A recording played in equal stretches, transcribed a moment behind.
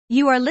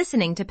You are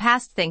listening to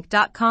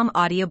PastThink.com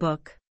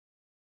audiobook.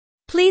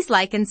 Please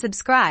like and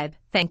subscribe,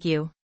 thank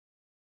you.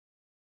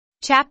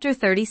 Chapter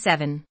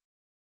 37.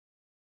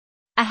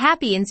 A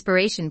happy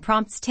inspiration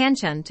prompts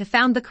Tanchun to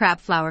found the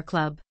Crabflower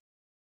Club.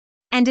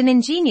 And an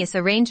ingenious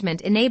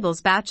arrangement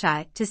enables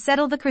Baochai to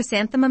settle the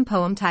chrysanthemum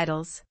poem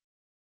titles.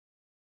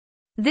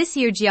 This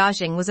year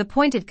Jiaxing was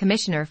appointed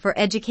Commissioner for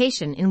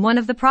Education in one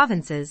of the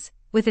provinces,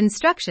 with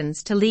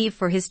instructions to leave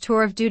for his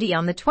tour of duty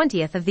on the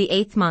 20th of the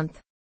 8th month.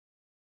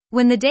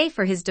 When the day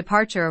for his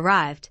departure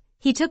arrived,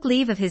 he took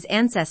leave of his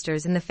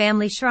ancestors in the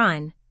family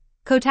shrine,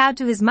 kowtowed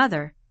to his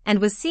mother, and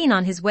was seen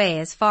on his way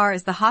as far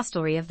as the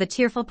hostelry of the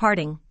Tearful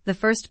Parting, the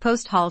first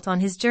post halt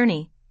on his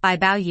journey, by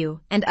Bao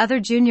Yu and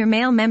other junior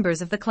male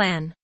members of the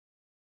clan.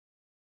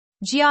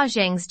 Jia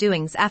Zhang's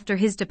doings after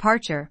his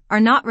departure are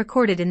not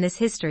recorded in this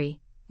history.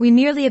 We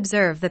merely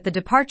observe that the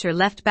departure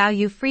left Bao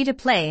Yu free to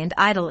play and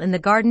idle in the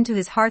garden to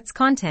his heart's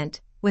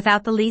content,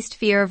 without the least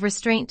fear of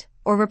restraint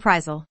or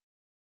reprisal.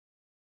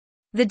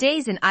 The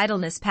days in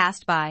idleness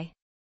passed by.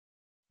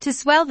 To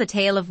swell the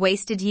tale of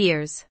wasted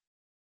years.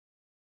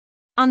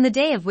 On the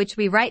day of which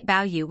we write,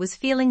 Bao Yu was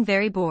feeling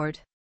very bored.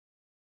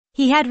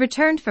 He had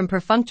returned from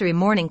perfunctory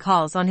morning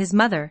calls on his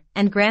mother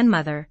and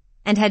grandmother,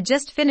 and had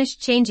just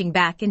finished changing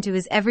back into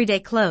his everyday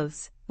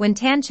clothes, when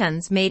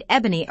Tanchun's maid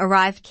Ebony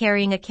arrived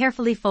carrying a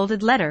carefully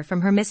folded letter from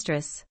her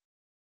mistress.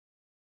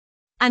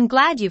 "I'm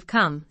glad you've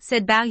come,"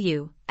 said Bao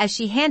Yu, as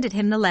she handed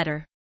him the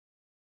letter.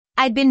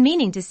 "I'd been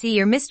meaning to see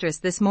your mistress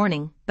this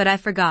morning, but I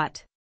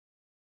forgot.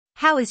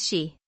 How is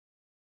she?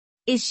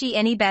 Is she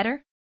any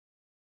better?"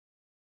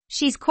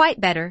 "She's quite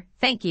better,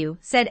 thank you,"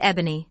 said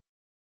Ebony.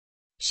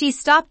 "She's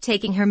stopped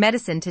taking her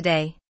medicine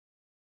today.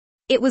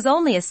 It was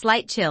only a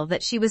slight chill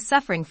that she was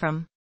suffering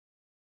from."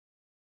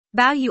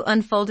 Bao Yu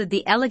unfolded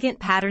the elegant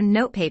patterned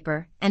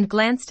notepaper and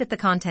glanced at the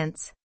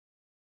contents.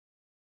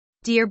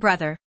 "Dear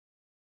brother.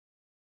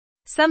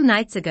 Some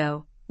nights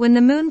ago, when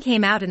the moon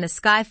came out in a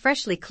sky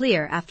freshly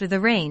clear after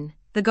the rain,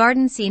 the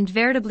garden seemed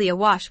veritably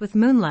awash with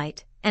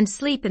moonlight, and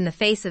sleep in the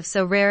face of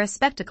so rare a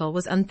spectacle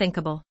was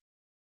unthinkable.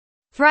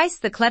 Thrice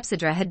the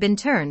clepsydra had been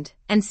turned,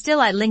 and still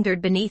I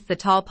lingered beneath the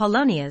tall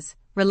paulownias,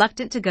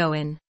 reluctant to go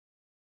in.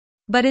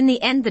 But in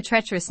the end the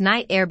treacherous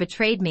night air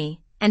betrayed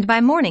me, and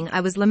by morning I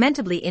was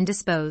lamentably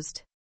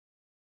indisposed.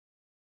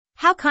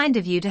 How kind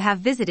of you to have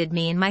visited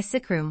me in my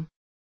sick room.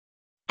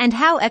 And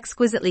how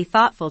exquisitely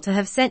thoughtful to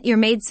have sent your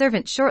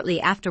maidservant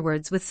shortly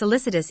afterwards with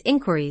solicitous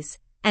inquiries,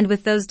 and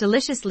with those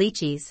delicious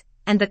lychees,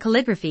 and the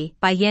calligraphy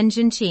by Yan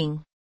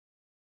Junqing.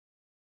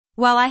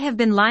 While I have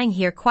been lying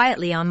here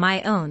quietly on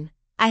my own,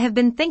 I have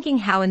been thinking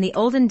how in the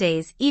olden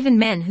days even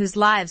men whose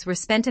lives were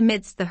spent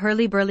amidst the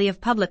hurly-burly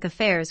of public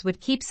affairs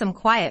would keep some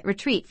quiet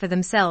retreat for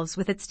themselves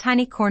with its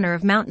tiny corner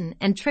of mountain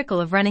and trickle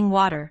of running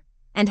water,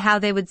 and how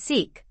they would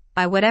seek,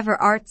 by whatever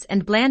arts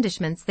and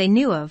blandishments they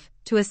knew of,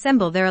 to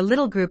assemble there a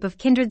little group of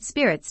kindred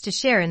spirits to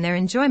share in their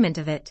enjoyment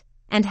of it,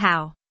 and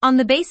how, on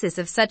the basis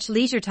of such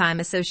leisure-time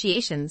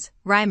associations,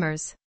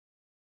 rhymers,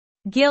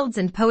 guilds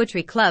and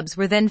poetry clubs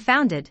were then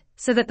founded,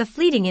 so that the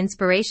fleeting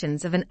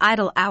inspirations of an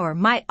idle hour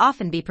might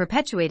often be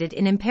perpetuated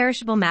in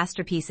imperishable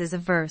masterpieces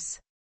of verse.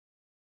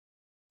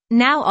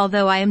 Now,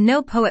 although I am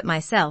no poet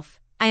myself,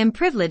 I am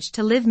privileged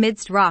to live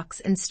midst rocks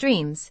and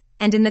streams,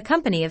 and in the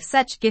company of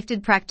such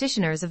gifted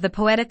practitioners of the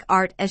poetic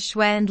art as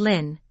Xue and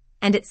Lin,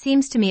 and it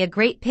seems to me a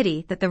great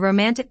pity that the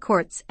romantic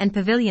courts and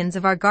pavilions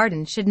of our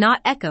garden should not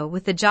echo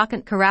with the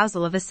jocund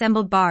carousal of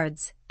assembled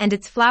bards, and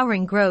its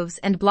flowering groves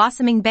and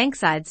blossoming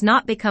banksides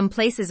not become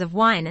places of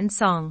wine and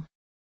song.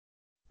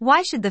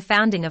 Why should the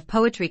founding of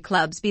poetry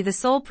clubs be the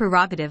sole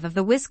prerogative of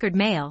the whiskered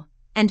male,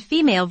 and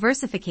female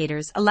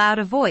versificators allowed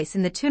a voice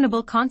in the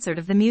tunable concert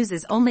of the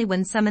muses only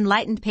when some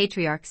enlightened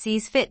patriarch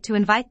sees fit to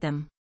invite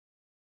them?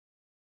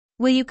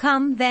 Will you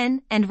come,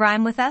 then, and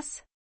rhyme with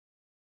us?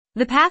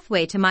 The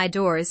pathway to my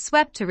door is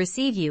swept to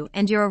receive you,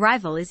 and your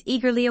arrival is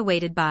eagerly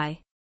awaited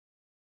by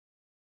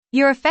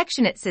your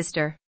affectionate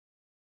sister,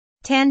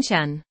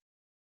 Tanchun."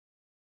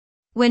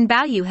 When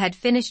Bao Yu had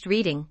finished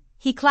reading,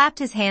 he clapped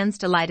his hands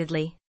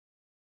delightedly.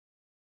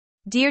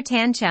 "Dear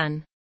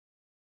Tanchun.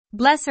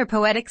 Bless her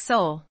poetic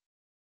soul.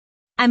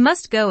 I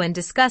must go and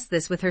discuss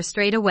this with her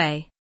straight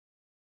away."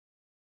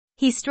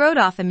 He strode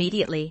off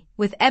immediately,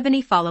 with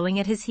Ebony following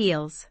at his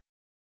heels.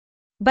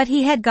 But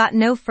he had got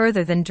no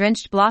further than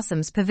Drenched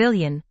Blossom's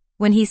pavilion,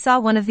 when he saw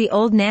one of the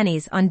old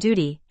nannies on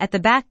duty at the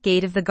back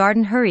gate of the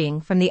garden hurrying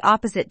from the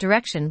opposite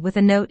direction with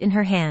a note in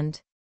her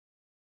hand.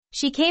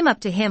 She came up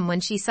to him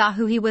when she saw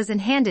who he was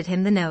and handed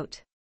him the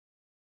note.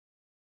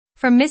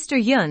 "From Mr.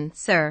 Yun,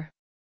 sir.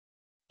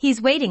 He's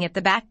waiting at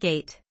the back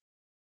gate.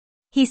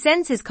 He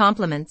sends his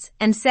compliments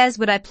and says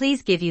would I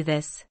please give you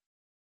this."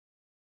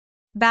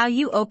 Bao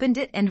Yu opened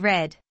it and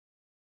read.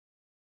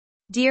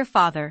 "Dear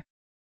Father.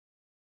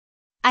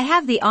 I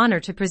have the honor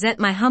to present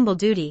my humble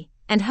duty,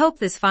 and hope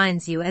this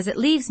finds you as it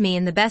leaves me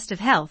in the best of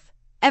health.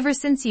 Ever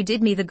since you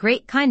did me the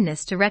great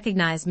kindness to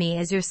recognize me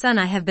as your son,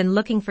 I have been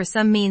looking for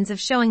some means of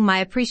showing my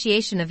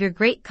appreciation of your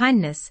great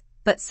kindness,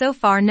 but so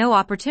far no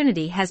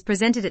opportunity has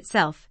presented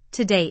itself,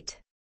 to date.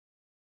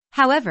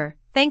 However,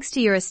 thanks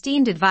to your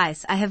esteemed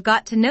advice I have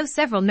got to know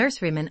several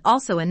nurserymen,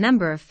 also a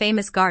number of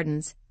famous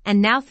gardens,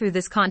 and now through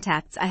this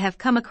contacts I have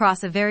come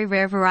across a very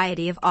rare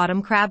variety of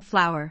autumn crab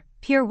flower,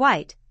 pure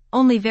white,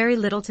 only very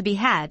little to be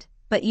had,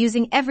 but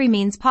using every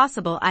means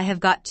possible I have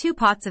got 2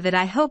 pots of it.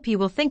 I hope you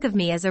will think of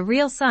me as a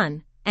real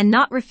son, and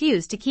not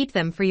refuse to keep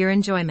them for your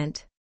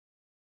enjoyment.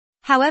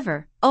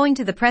 However, owing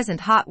to the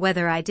present hot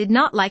weather I did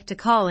not like to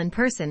call in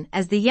person,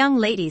 as the young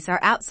ladies are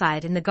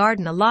outside in the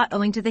garden a lot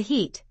owing to the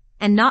heat,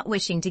 and not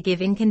wishing to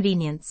give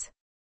inconvenience.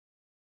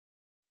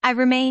 I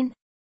remain,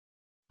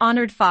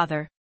 honored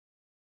father,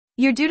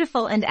 your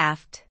dutiful and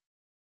apt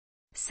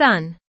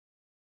son,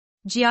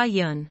 Jia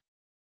Yun.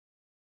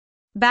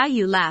 Bao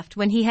Yu laughed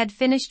when he had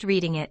finished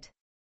reading it.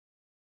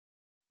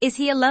 Is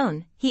he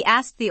alone, he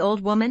asked the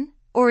old woman,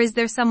 or is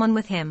there someone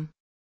with him?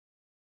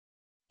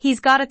 He's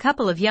got a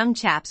couple of young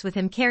chaps with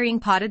him carrying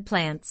potted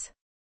plants.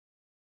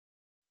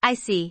 I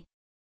see.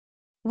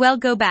 Well,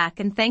 go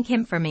back and thank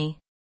him for me.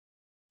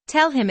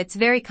 Tell him it's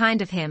very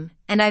kind of him,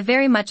 and I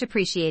very much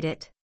appreciate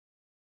it.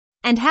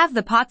 And have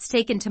the pots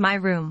taken to my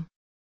room.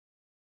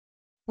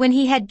 When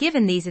he had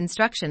given these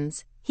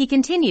instructions, he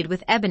continued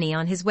with Ebony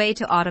on his way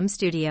to Autumn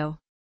Studio.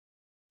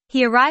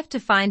 He arrived to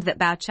find that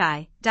Bao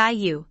Chai, Dai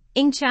Yu,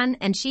 Ing Chun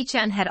and Shi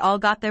Chun had all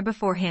got there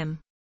before him.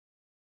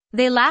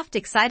 They laughed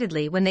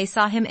excitedly when they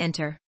saw him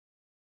enter.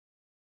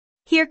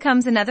 Here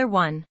comes another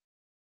one.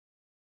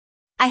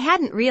 I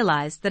hadn't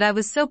realized that I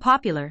was so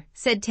popular,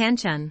 said Tan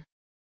Chun.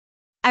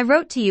 I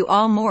wrote to you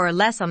all more or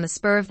less on the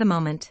spur of the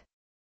moment.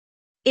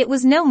 It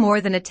was no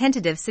more than a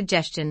tentative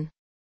suggestion.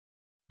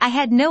 I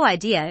had no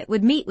idea it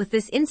would meet with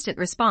this instant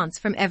response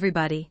from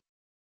everybody.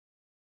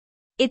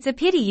 It's a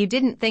pity you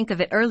didn't think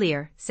of it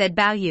earlier, said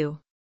Bao Yu.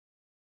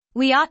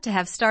 We ought to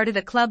have started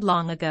a club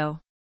long ago.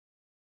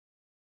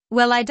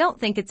 Well, I don't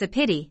think it's a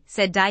pity,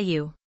 said Dai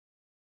Yu.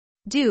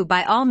 Do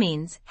by all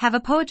means have a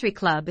poetry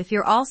club if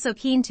you're all so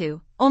keen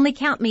to, only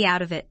count me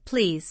out of it,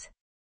 please.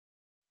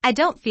 I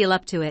don't feel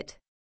up to it.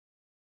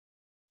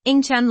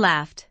 Ing Chun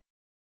laughed.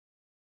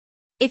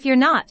 If you're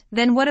not,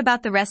 then what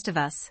about the rest of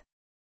us?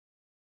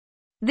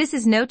 This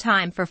is no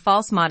time for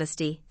false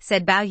modesty,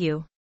 said Bao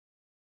Yu.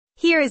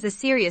 Here is a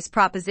serious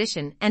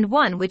proposition and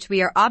one which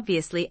we are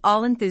obviously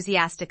all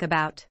enthusiastic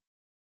about.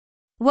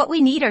 What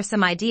we need are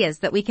some ideas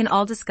that we can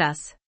all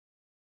discuss.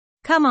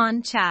 Come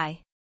on,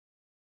 Chai.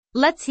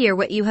 Let's hear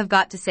what you have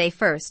got to say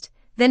first,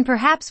 then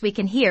perhaps we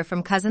can hear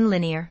from Cousin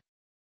Linear.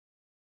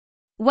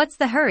 What's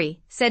the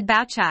hurry, said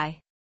Bao Chai.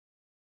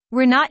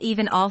 We're not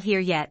even all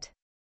here yet.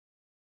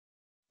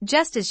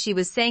 Just as she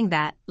was saying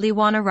that, Li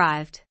Wan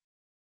arrived.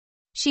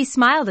 She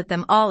smiled at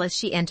them all as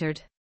she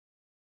entered.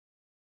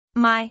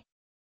 My,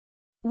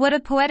 what a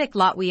poetic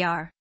lot we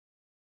are.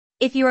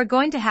 If you are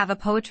going to have a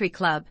poetry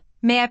club,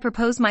 may I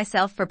propose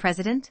myself for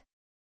president?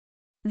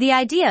 The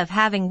idea of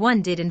having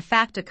one did in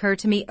fact occur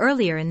to me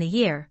earlier in the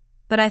year,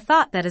 but I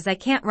thought that as I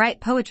can't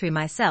write poetry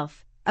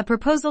myself, a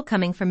proposal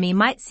coming from me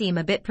might seem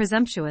a bit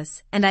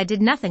presumptuous, and I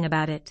did nothing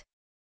about it.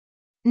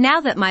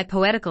 Now that my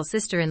poetical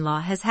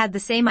sister-in-law has had the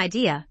same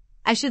idea,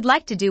 I should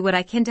like to do what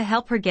I can to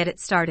help her get it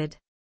started.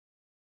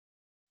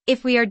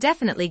 If we are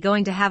definitely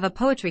going to have a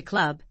poetry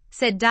club,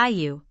 said Dai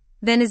Yu,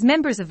 then as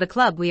members of the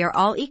club we are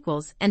all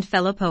equals and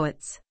fellow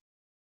poets.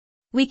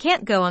 We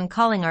can't go on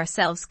calling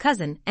ourselves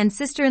cousin and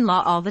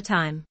sister-in-law all the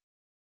time.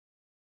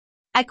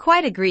 I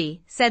quite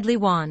agree, said Li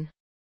Wan.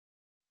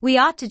 We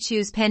ought to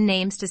choose pen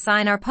names to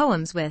sign our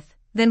poems with,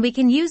 then we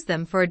can use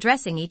them for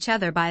addressing each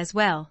other by as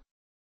well.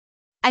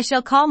 I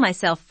shall call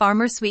myself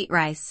Farmer Sweet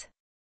Rice.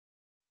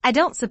 I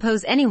don't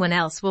suppose anyone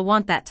else will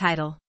want that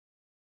title.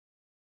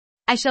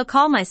 I shall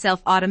call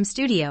myself Autumn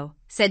Studio,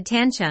 said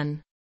Tan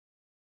Chun.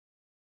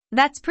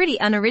 That's pretty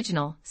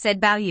unoriginal,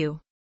 said Bao Yu.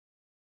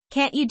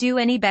 Can't you do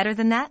any better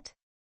than that?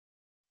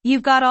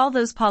 You've got all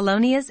those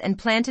paulownias and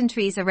plantain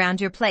trees around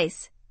your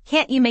place,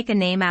 can't you make a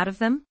name out of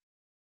them?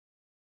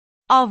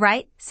 All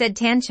right, said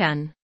Tan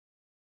Chun.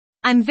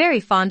 I'm very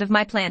fond of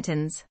my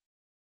plantains.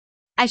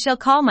 I shall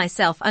call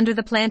myself Under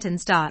the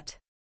Plantains.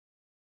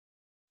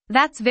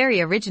 That's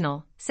very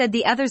original, said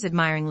the others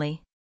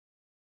admiringly.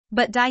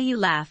 But Dai Yu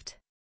laughed.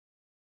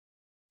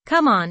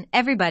 Come on,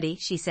 everybody,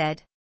 she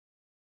said.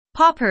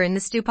 Pop her in the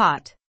stew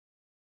pot.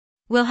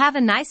 We'll have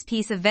a nice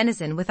piece of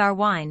venison with our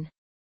wine.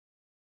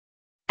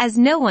 As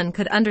no one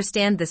could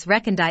understand this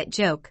recondite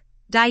joke,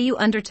 Dai Yu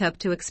undertook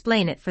to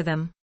explain it for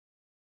them.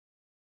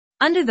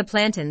 Under the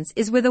plantains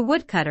is where the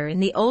woodcutter in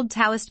the old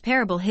Taoist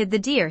parable hid the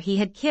deer he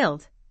had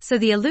killed, so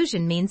the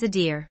allusion means a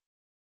deer.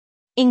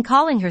 In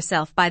calling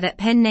herself by that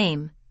pen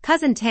name,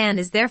 Cousin Tan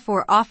is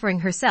therefore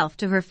offering herself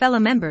to her fellow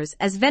members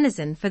as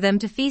venison for them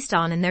to feast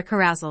on in their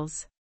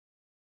carousals.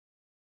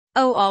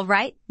 Oh, all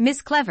right,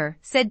 Miss Clever,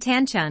 said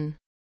Tan Chun.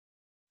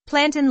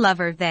 Plantain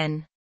lover,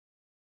 then.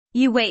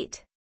 You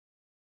wait.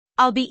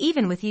 I'll be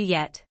even with you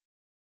yet.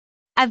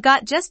 I've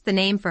got just the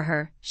name for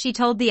her, she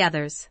told the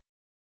others.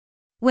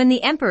 When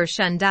the Emperor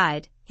Shun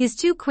died, his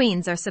 2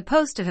 queens are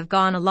supposed to have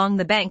gone along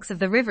the banks of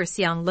the river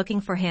Xiang looking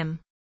for him.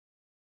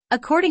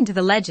 According to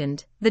the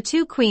legend, the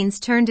 2 queens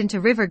turned into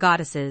river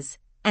goddesses,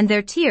 and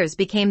their tears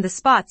became the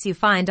spots you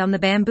find on the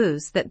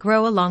bamboos that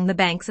grow along the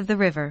banks of the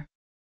river.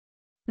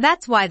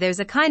 That's why there's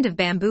a kind of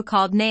bamboo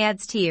called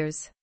Naiad's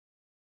tears.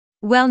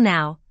 Well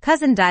now,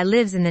 Cousin Dai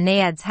lives in the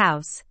Naiad's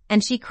house,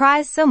 and she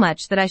cries so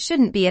much that I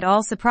shouldn't be at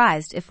all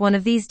surprised if one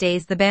of these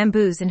days the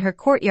bamboos in her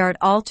courtyard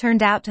all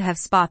turned out to have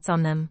spots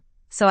on them,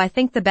 so I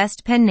think the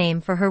best pen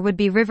name for her would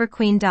be River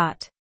Queen.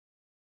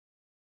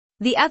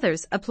 The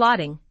others,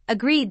 applauding,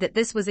 agreed that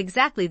this was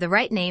exactly the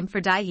right name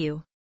for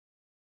Dai.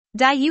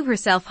 Dai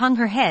herself hung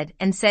her head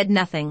and said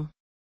nothing.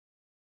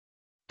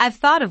 I've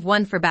thought of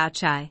one for Bao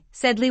Chai,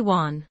 said Li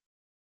Wan.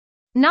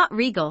 Not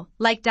regal,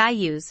 like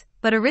Dai's,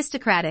 but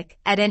aristocratic,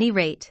 at any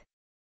rate.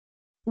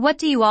 What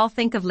do you all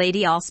think of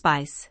Lady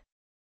Allspice?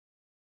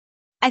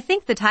 I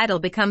think the title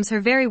becomes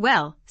her very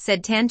well,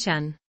 said Tan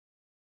Chun.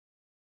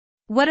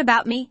 What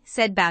about me,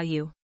 said Bao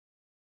Yu.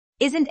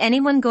 Isn't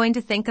anyone going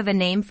to think of a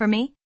name for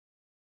me?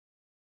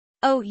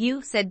 Oh,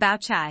 you, said Bao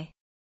Chai.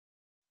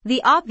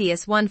 The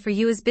obvious one for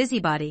you is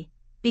Busybody,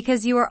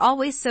 because you are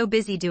always so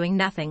busy doing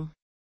nothing.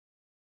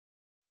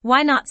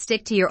 Why not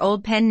stick to your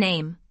old pen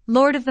name,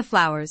 Lord of the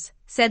Flowers,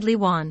 said Li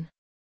Wan.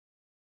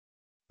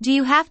 Do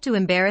you have to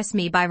embarrass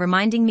me by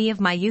reminding me of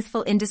my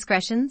youthful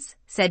indiscretions,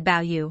 said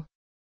Bao Yu.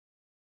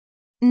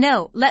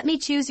 No, let me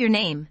choose your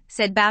name,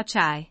 said Bao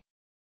Chai.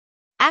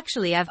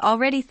 Actually, I've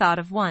already thought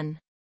of one.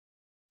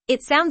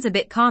 It sounds a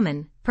bit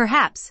common,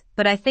 perhaps,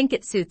 but I think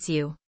it suits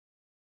you.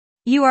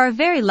 You are a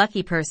very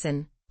lucky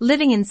person,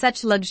 living in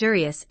such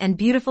luxurious and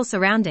beautiful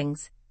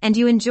surroundings, and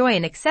you enjoy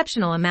an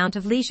exceptional amount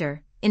of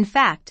leisure. In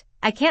fact,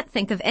 I can't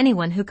think of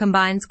anyone who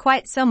combines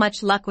quite so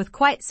much luck with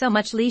quite so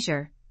much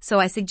leisure, so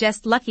I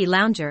suggest Lucky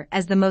Lounger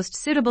as the most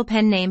suitable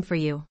pen name for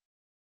you.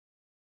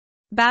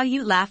 Bao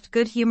Yu laughed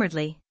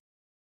good-humoredly.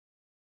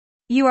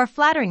 You are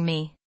flattering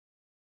me.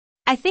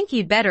 I think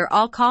you'd better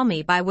all call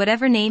me by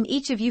whatever name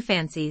each of you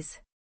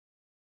fancies.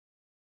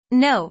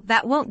 No,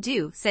 that won't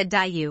do, said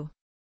Dai Yu.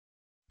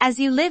 As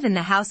you live in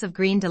the House of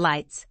Green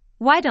Delights,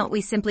 why don't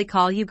we simply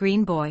call you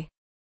Green Boy?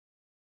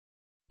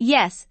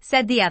 Yes,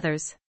 said the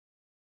others.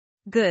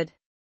 Good.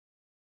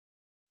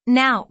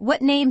 Now,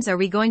 what names are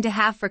we going to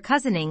have for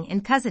Cousin Ing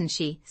and Cousin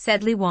Shi,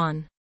 said Li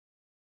Wan.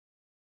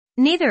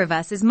 Neither of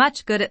us is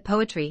much good at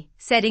poetry,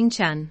 said Ing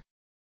Chun.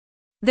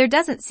 There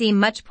doesn't seem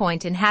much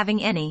point in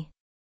having any.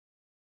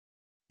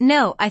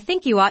 No, I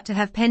think you ought to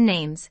have pen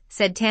names,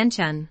 said Tan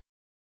Chun.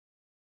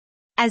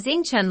 As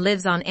Ing Chun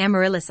lives on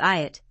Amaryllis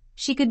Islet,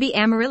 she could be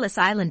Amaryllis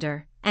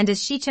Islander, and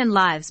as Shi Chun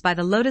lives by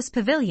the Lotus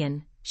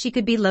Pavilion, she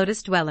could be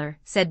Lotus Dweller,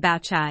 said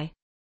Bao Chai.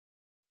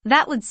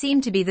 That would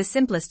seem to be the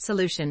simplest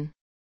solution.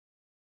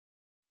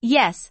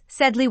 Yes,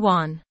 said Li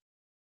Wan.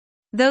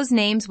 Those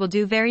names will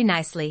do very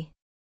nicely.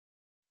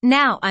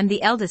 Now I'm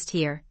the eldest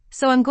here,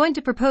 so I'm going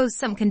to propose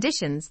some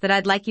conditions that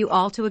I'd like you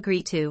all to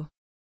agree to.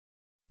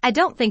 I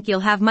don't think you'll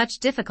have much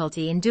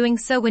difficulty in doing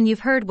so when you've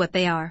heard what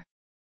they are.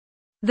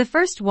 The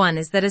first one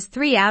is that as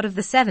 3 out of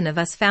the 7 of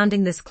us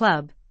founding this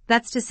club,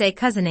 that's to say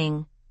Cousin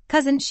Ing,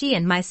 Cousin Shi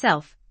and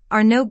myself,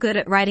 are no good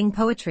at writing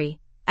poetry,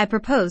 I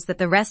propose that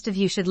the rest of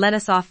you should let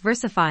us off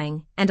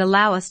versifying and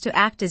allow us to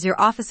act as your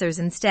officers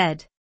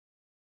instead.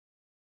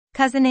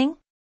 Cousin Ing?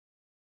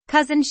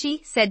 Cousin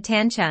Shi, said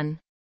Tan Chun.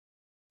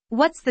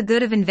 What's the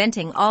good of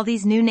inventing all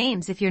these new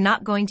names if you're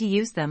not going to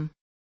use them?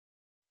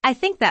 I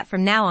think that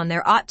from now on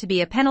there ought to be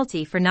a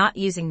penalty for not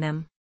using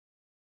them.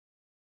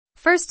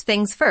 First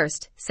things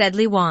first, said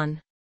Li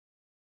Wan.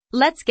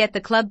 Let's get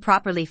the club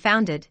properly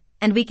founded,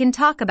 and we can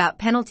talk about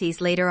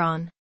penalties later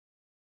on.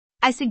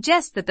 I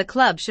suggest that the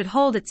club should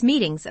hold its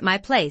meetings at my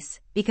place,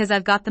 because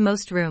I've got the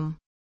most room.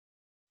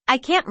 I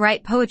can't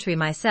write poetry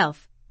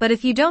myself, but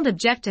if you don't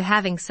object to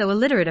having so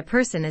illiterate a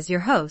person as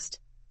your host,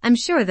 I'm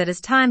sure that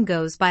as time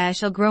goes by I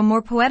shall grow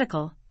more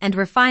poetical and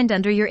refined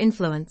under your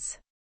influence.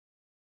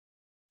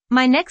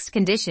 My next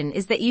condition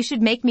is that you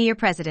should make me your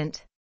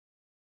president.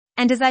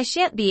 And as I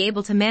shan't be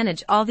able to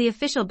manage all the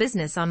official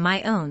business on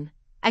my own,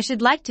 I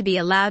should like to be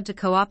allowed to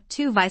co-opt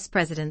 2 vice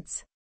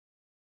presidents.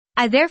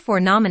 I therefore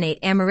nominate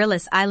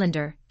Amaryllis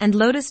Islander and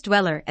Lotus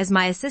Dweller as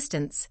my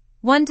assistants,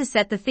 one to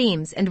set the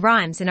themes and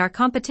rhymes in our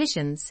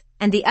competitions,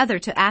 and the other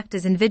to act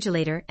as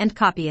invigilator and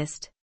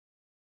copyist.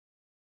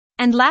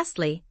 And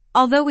lastly,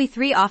 although we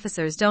 3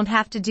 officers don't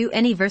have to do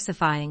any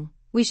versifying,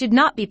 we should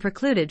not be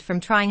precluded from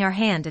trying our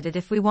hand at it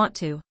if we want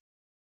to.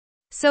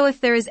 So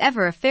if there is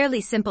ever a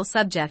fairly simple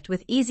subject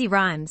with easy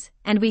rhymes,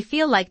 and we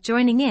feel like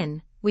joining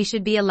in, we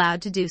should be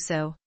allowed to do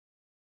so.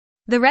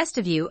 The rest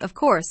of you, of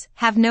course,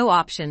 have no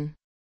option.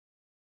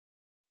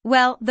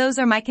 Well, those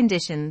are my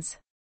conditions.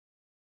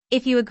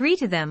 If you agree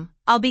to them,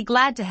 I'll be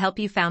glad to help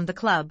you found the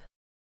club.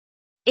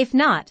 If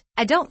not,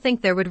 I don't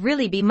think there would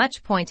really be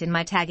much point in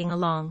my tagging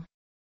along.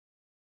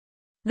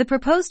 The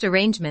proposed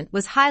arrangement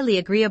was highly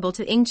agreeable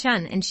to Ing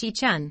Chun and Shi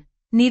Chun,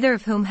 neither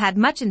of whom had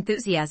much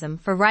enthusiasm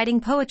for writing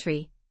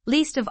poetry,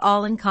 least of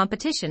all in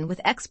competition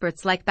with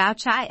experts like Bao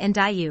Chai and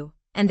Dai Yu,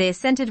 and they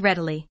assented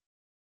readily.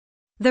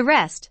 The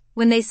rest,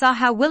 when they saw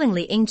how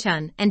willingly Ing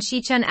Chun and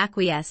Shi Chun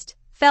acquiesced,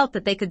 felt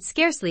that they could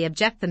scarcely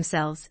object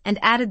themselves and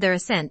added their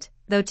assent,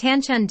 though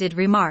Tan Chun did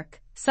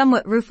remark,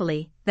 somewhat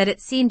ruefully, that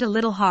it seemed a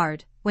little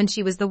hard, when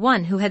she was the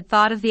one who had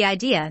thought of the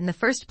idea in the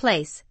first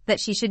place, that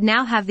she should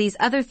now have these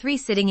other three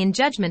sitting in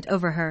judgment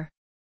over her.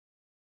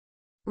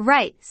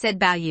 Right, said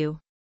Bao Yu.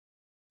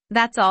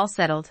 That's all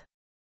settled.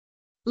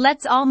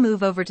 Let's all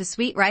move over to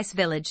Sweet Rice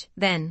Village,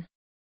 then.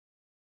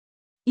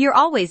 You're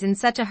always in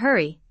such a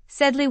hurry,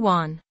 said Li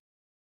Wan.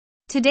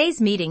 Today's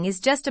meeting is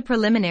just a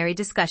preliminary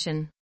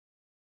discussion.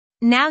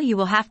 Now you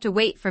will have to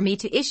wait for me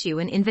to issue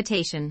an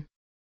invitation.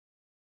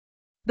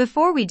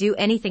 Before we do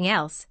anything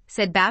else,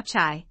 said Bao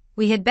Chai,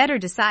 we had better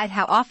decide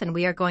how often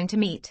we are going to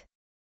meet.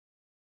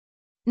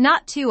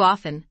 Not too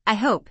often, I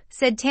hope,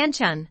 said Tan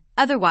Chun,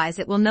 otherwise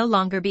it will no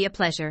longer be a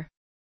pleasure.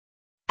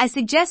 I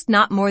suggest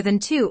not more than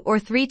 2 or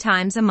 3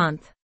 times a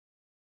month.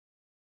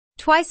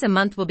 Twice a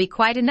month will be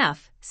quite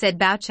enough, said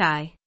Bao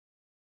Chai.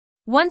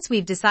 Once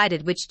we've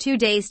decided which 2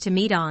 days to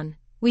meet on,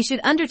 we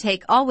should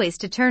undertake always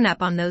to turn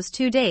up on those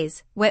 2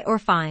 days, wet or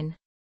fine.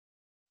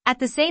 At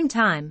the same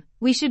time,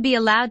 we should be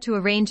allowed to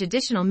arrange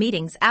additional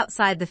meetings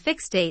outside the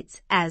fixed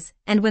dates as,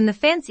 and when the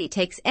fancy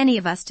takes any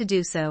of us to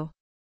do so.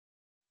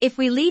 If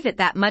we leave it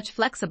that much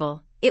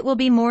flexible, it will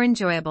be more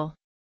enjoyable.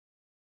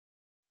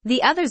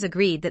 The others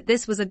agreed that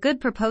this was a good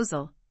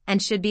proposal,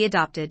 and should be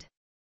adopted.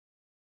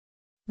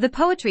 The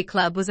poetry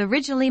club was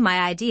originally my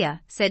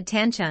idea, said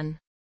Tan Chun.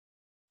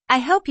 I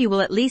hope you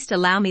will at least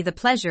allow me the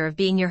pleasure of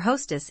being your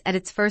hostess at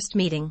its first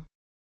meeting.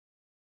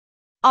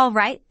 All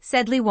right,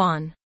 said Li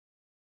Wan.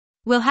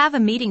 We'll have a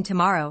meeting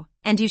tomorrow,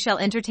 and you shall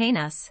entertain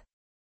us.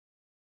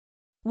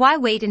 Why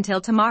wait until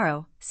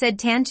tomorrow, said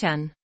Tan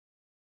Chun.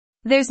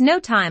 There's no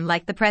time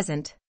like the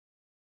present.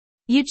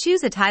 You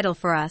choose a title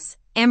for us,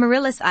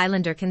 Amaryllis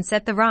Islander can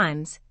set the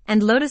rhymes,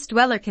 and Lotus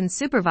Dweller can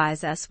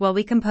supervise us while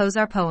we compose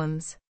our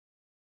poems.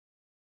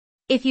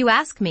 If you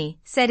ask me,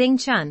 said Ing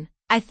Chun,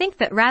 I think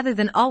that rather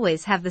than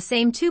always have the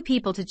same 2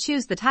 people to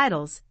choose the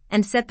titles,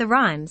 and set the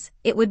rhymes,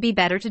 it would be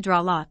better to draw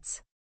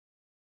lots.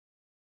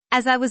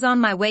 As I was on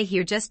my way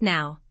here just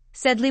now,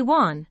 said Li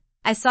Wan,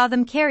 I saw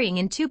them carrying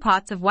in 2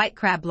 pots of white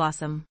crab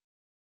blossom.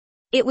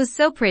 It was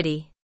so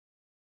pretty.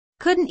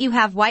 Couldn't you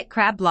have white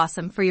crab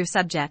blossom for your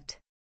subject?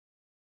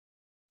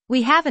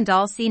 We haven't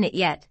all seen it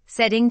yet,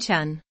 said Ing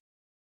Chun.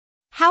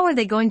 How are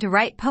they going to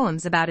write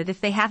poems about it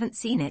if they haven't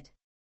seen it?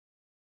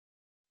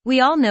 We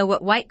all know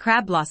what white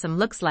crab blossom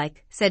looks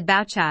like, said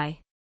Bao Chai.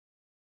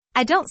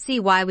 I don't see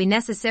why we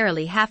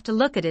necessarily have to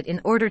look at it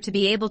in order to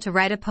be able to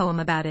write a poem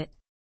about it.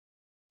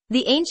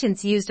 The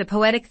ancients used a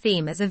poetic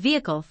theme as a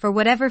vehicle for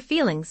whatever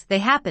feelings they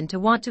happened to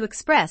want to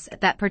express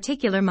at that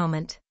particular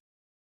moment.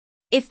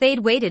 If they'd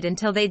waited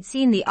until they'd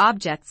seen the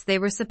objects they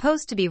were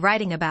supposed to be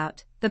writing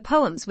about, the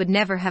poems would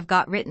never have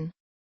got written.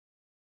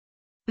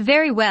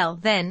 Very well,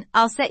 then,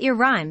 I'll set your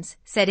rhymes,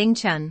 said Ing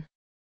Chun.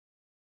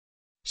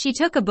 She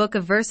took a book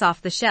of verse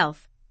off the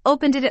shelf,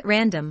 opened it at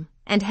random,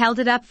 and held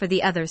it up for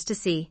the others to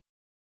see.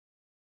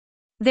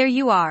 There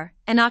you are,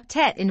 an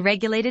octet in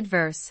regulated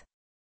verse.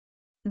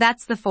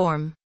 That's the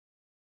form.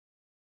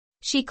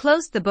 She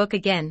closed the book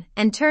again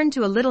and turned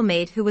to a little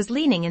maid who was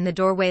leaning in the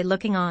doorway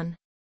looking on.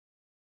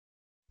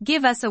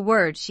 Give us a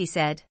word, she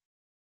said.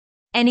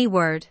 Any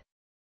word.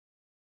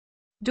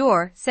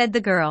 Door, said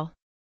the girl.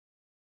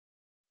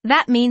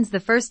 That means the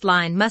first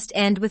line must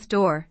end with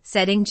door,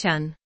 said Ing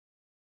Chun.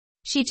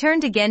 She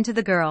turned again to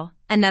the girl,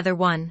 another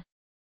one.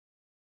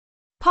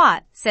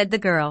 Pot, said the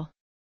girl.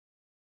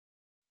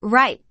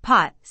 Right,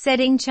 pot,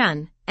 said Ing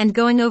Chun, and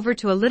going over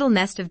to a little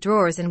nest of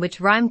drawers in which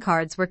rhyme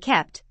cards were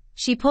kept,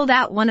 she pulled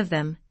out one of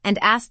them, and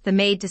asked the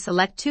maid to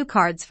select 2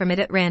 cards from it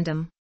at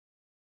random.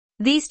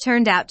 These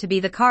turned out to be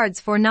the cards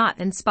for Knot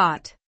and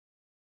Spot.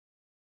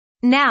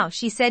 Now,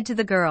 she said to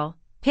the girl,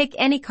 pick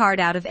any card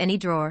out of any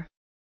drawer.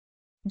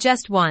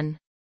 Just one.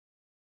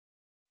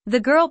 The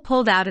girl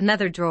pulled out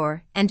another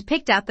drawer, and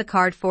picked out the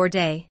card for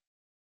Day.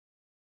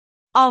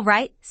 All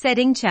right, said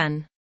Ing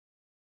Chun.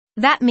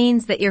 That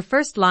means that your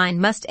first line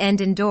must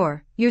end in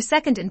door, your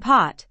second in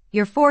pot,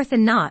 your fourth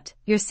in knot,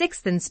 your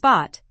sixth in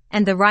spot,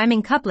 and the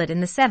rhyming couplet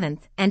in the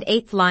 7th and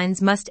 8th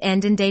lines must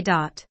end in day.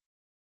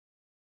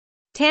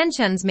 Tan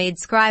Chun's maid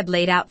scribe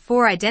laid out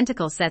 4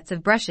 identical sets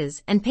of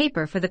brushes and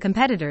paper for the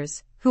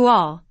competitors, who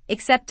all,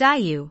 except Dai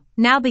Yu,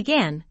 now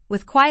began,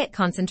 with quiet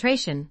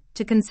concentration,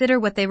 to consider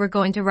what they were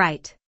going to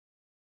write.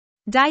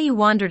 Dai Yu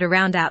wandered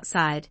around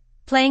outside,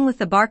 playing with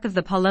the bark of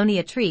the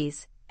paulownia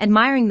trees,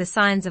 admiring the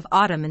signs of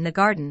autumn in the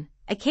garden,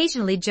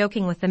 occasionally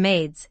joking with the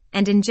maids,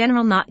 and in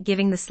general not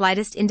giving the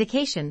slightest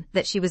indication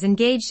that she was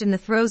engaged in the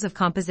throes of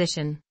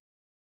composition.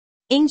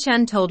 Ing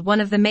Chun told one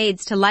of the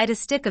maids to light a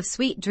stick of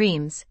sweet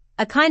dreams,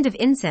 a kind of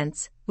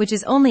incense, which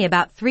is only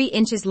about 3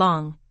 inches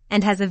long,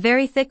 and has a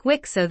very thick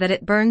wick so that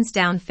it burns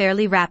down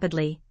fairly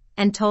rapidly,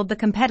 and told the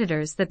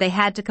competitors that they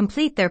had to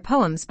complete their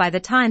poems by the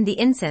time the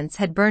incense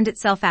had burned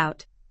itself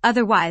out,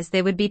 otherwise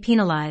they would be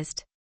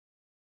penalized.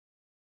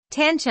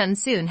 Tan Chun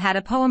soon had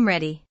a poem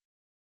ready.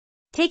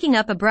 Taking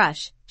up a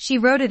brush, she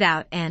wrote it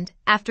out and,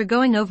 after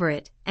going over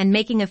it and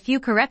making a few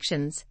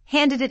corrections,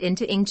 handed it in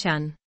to Ing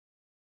Chun.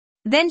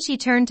 Then she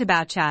turned to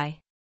Bao Chai.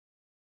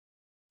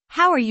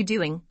 How are you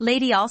doing,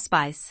 Lady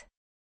Allspice?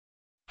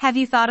 Have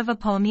you thought of a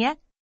poem yet?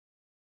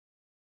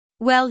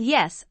 Well,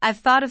 yes, I've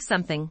thought of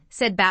something,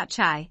 said Bao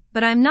Chai,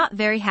 but I'm not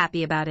very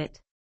happy about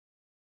it.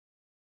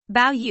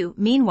 Bao Yu,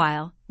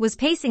 meanwhile, was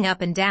pacing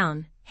up and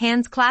down,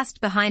 hands clasped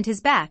behind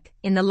his back,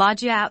 in the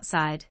loggia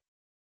outside.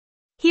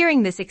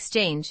 Hearing this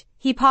exchange,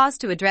 he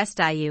paused to address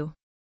Dai Yu.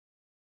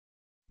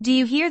 Do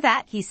you hear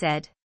that? He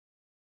said.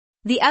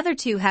 The other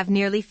two have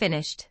nearly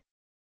finished.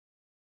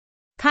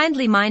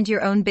 Kindly mind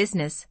your own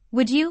business,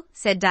 would you?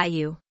 Said Dai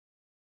Yu.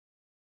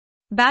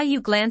 Bao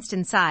Yu glanced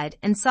inside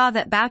and saw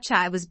that Bao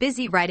Chai was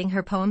busy writing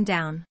her poem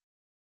down.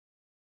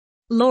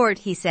 Lord,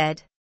 he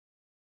said.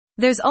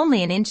 There's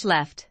only an inch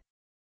left.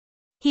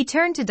 He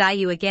turned to Dai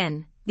Yu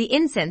again. The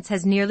incense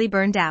has nearly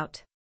burned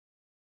out.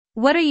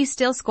 What are you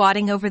still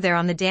squatting over there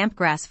on the damp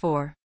grass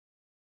for?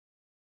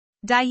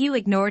 Dai Yu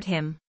ignored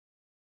him.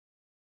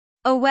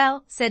 Oh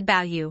well, said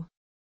Bao Yu.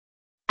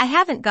 I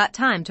haven't got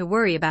time to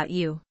worry about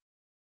you.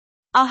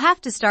 I'll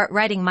have to start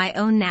writing my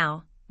own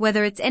now,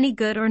 whether it's any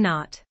good or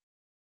not.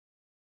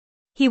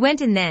 He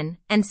went in then,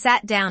 and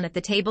sat down at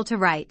the table to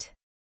write.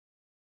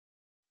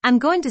 I'm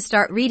going to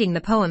start reading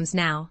the poems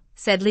now,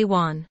 said Li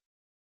Wan.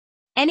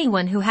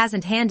 Anyone who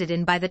hasn't handed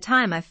in by the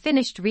time I've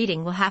finished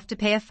reading will have to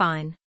pay a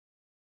fine.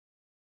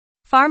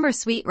 Farmer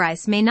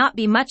Sweetrice may not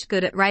be much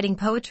good at writing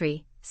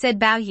poetry, said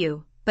Bao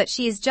Yu, but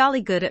she is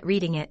jolly good at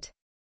reading it.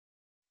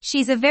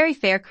 She's a very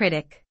fair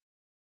critic.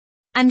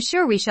 I'm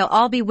sure we shall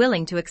all be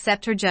willing to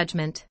accept her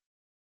judgment.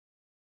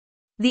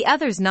 The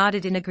others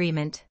nodded in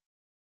agreement.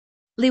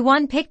 Li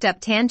Wan picked up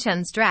Tan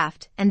Chun's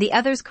draft and the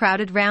others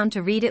crowded round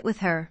to read it with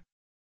her.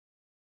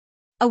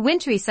 A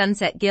wintry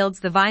sunset gilds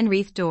the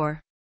vine-wreathed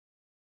door.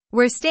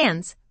 Where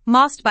stands,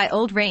 mossed by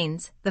old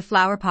rains, the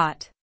flower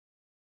pot.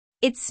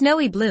 Its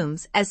snowy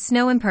blooms, as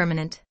snow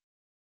impermanent,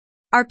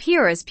 are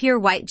pure as pure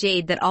white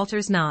jade that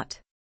alters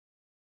not.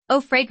 O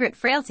fragrant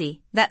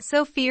frailty, that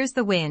so fears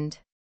the wind.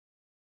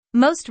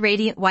 Most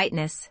radiant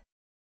whiteness.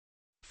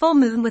 Full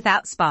moon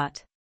without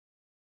spot.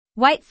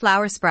 White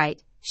flower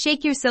sprite,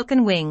 shake your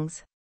silken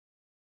wings.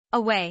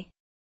 Away.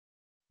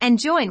 And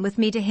join with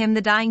me to hymn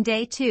the dying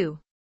day too.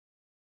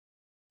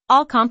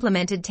 All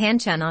complimented Tan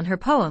Chun on her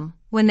poem,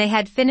 when they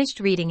had finished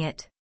reading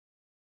it.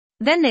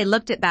 Then they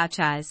looked at Bao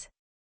Chai's.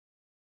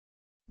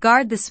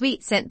 Guard the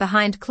sweet scent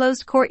behind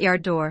closed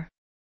courtyard door.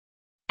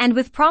 And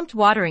with prompt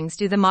waterings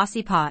do the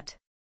mossy pot.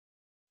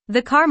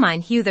 The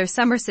carmine hue their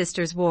summer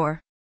sisters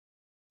wore.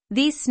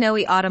 These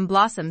snowy autumn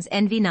blossoms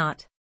envy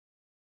not.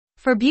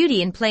 For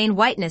beauty in plain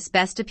whiteness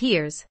best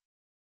appears.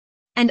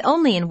 And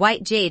only in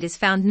white jade is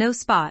found no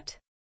spot.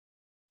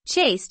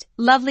 Chaste,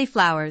 lovely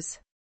flowers.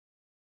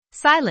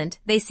 Silent,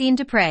 they seem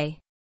to pray.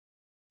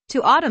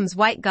 To autumn's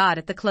white god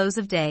at the close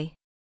of day.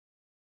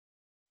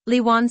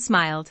 Li Wan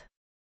smiled.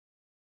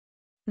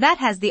 That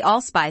has the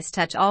allspice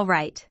touch all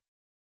right.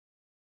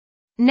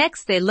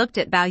 Next they looked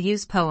at Bao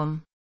Yu's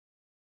poem.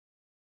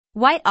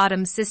 White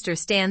autumn's sister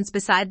stands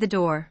beside the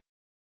door.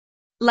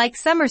 Like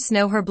summer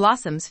snow her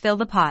blossoms fill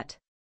the pot.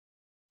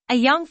 A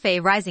young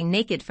fay rising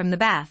naked from the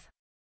bath.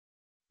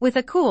 With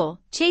a cool,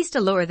 chaste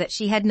allure that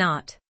she had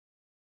not.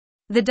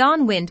 The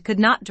dawn wind could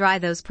not dry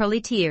those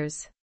pearly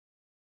tears.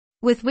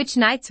 With which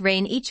night's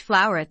rain each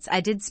floweret's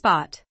I did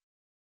spot.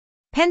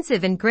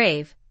 Pensive and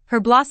grave, her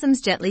blossoms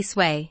gently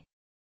sway.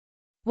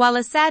 While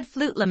a sad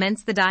flute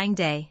laments the dying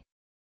day.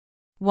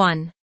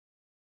 1.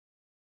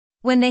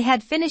 When they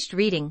had finished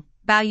reading,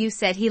 Bao Yu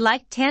said he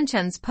liked Tan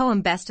Chun's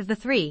poem best of the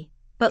three,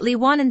 but Li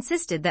Wan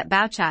insisted that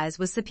Bao Chai's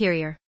was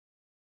superior.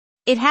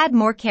 It had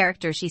more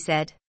character, she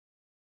said.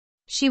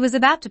 She was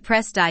about to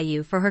press Dai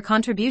Yu for her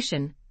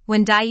contribution,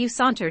 when Dai Yu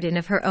sauntered in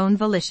of her own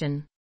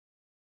volition.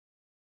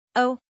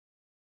 Oh.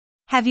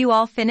 Have you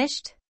all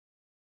finished?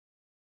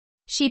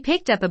 She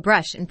picked up a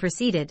brush and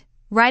proceeded,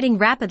 writing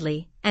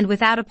rapidly, and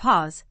without a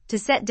pause, to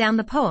set down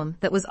the poem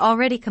that was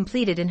already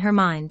completed in her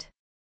mind.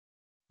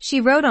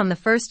 She wrote on the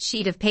first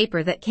sheet of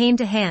paper that came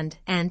to hand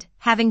and,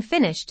 having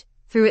finished,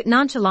 threw it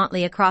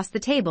nonchalantly across the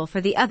table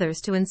for the others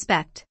to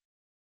inspect.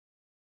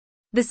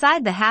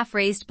 Beside the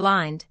half-raised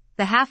blind,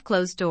 the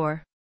half-closed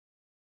door.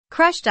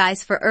 Crushed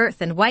ice for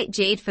earth and white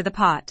jade for the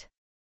pot.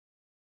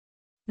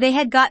 They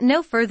had got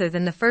no further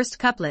than the first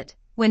couplet,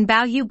 when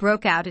Bao Yu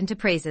broke out into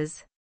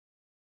praises.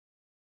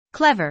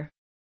 Clever.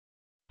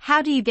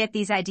 How do you get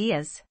these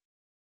ideas?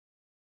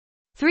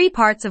 3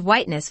 parts of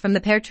whiteness from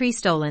the pear tree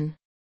stolen.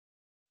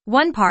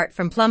 1 part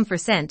from plum for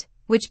scent,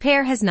 which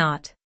pear has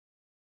not.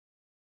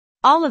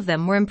 All of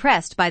them were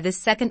impressed by this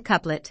second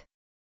couplet.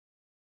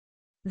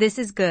 This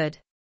is good.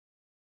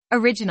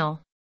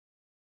 Original.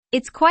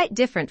 It's quite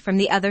different from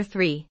the other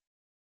 3.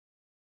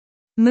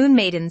 Moon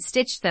maidens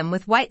stitched them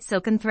with white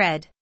silken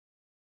thread.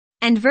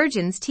 And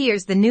virgin's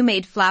tears the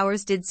new-made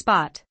flowers did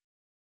spot.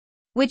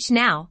 Which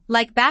now,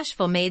 like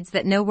bashful maids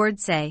that no word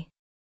say,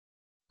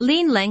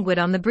 lean languid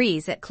on the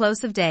breeze at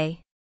close of day.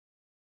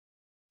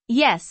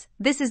 Yes,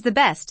 this is the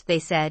best, they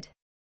said.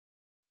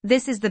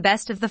 This is the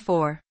best of the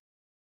 4.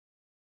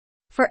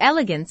 For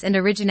elegance and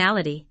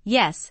originality,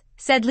 yes,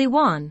 said Li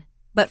Wan,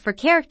 but for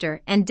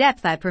character and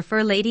depth I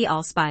prefer Lady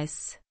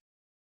Allspice.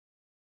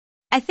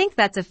 I think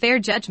that's a fair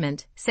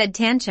judgment, said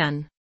Tan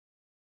Chun.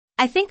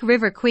 I think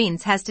River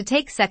Queens has to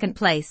take second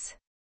place.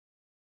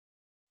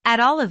 At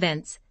all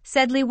events,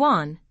 said Li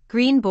Wan,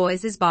 Green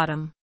Boy's is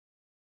bottom.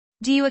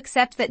 Do you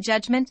accept that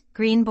judgment,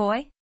 Green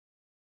Boy?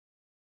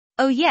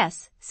 Oh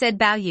yes, said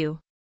Bao Yu.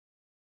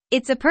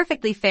 It's a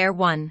perfectly fair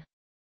one.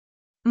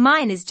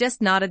 Mine is just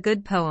not a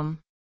good poem.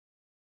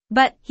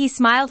 But, he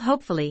smiled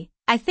hopefully,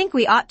 I think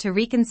we ought to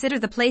reconsider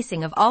the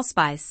placing of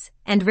Allspice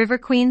and River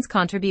Queen's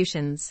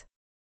contributions.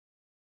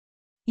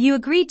 You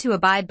agreed to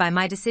abide by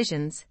my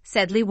decisions,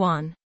 said Li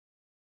Wan.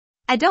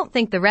 I don't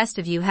think the rest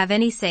of you have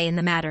any say in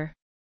the matter.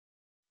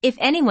 If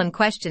anyone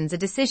questions a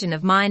decision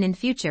of mine in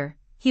future,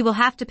 he will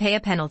have to pay a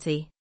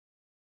penalty.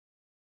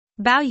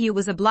 Bao Yu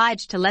was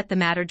obliged to let the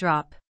matter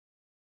drop.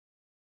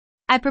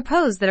 I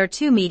propose that our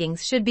 2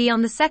 meetings should be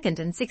on the 2nd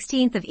and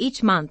 16th of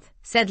each month,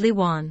 said Li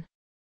Wan.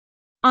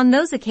 On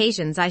those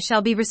occasions I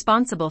shall be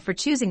responsible for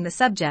choosing the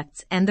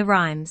subjects and the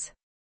rhymes.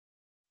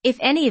 If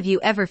any of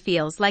you ever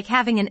feels like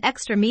having an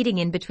extra meeting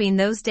in between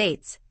those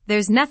dates,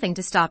 there's nothing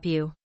to stop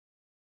you.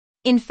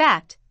 In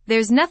fact,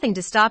 there's nothing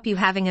to stop you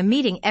having a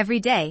meeting every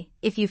day,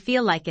 if you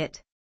feel like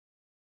it.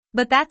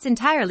 But that's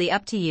entirely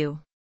up to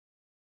you.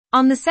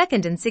 On the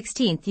 2nd and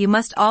 16th you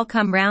must all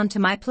come round to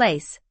my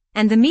place,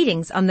 and the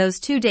meetings on those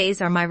 2 days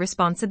are my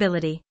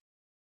responsibility.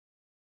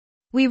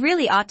 We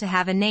really ought to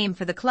have a name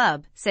for the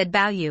club, said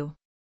Bao Yu.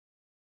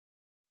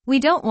 We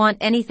don't want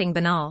anything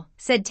banal,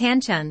 said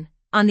Tan Chun.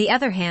 On the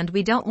other hand,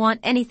 we don't want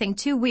anything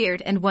too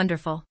weird and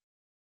wonderful.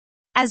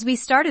 As we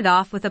started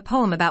off with a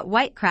poem about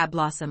white crab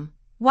blossom,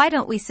 why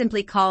don't we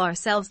simply call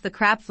ourselves the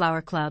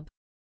Crabflower Club?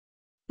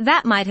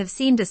 That might have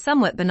seemed a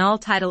somewhat banal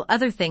title,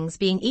 other things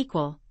being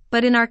equal,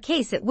 but in our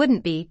case it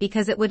wouldn't be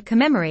because it would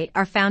commemorate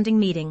our founding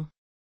meeting.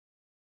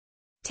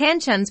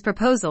 Tan Chun's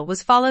proposal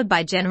was followed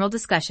by general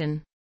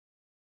discussion.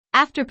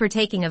 After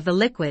partaking of the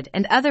liquid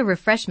and other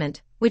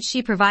refreshment, which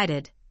she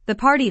provided, the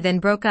party then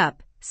broke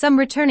up, some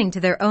returning to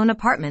their own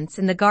apartments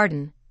in the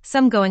garden,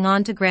 some going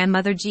on to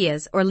Grandmother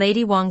Jia's or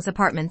Lady Wang's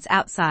apartments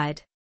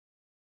outside.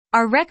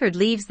 Our record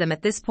leaves them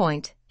at this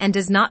point, and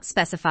does not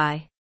specify.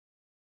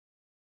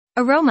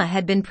 Aroma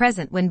had been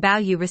present when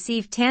Bao Yu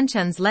received Tan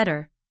Chun's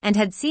letter, and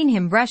had seen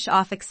him rush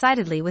off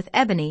excitedly with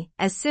Ebony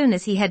as soon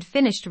as he had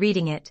finished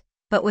reading it,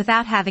 but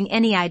without having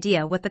any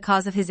idea what the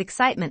cause of his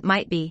excitement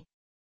might be.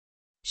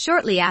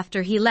 Shortly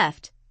after he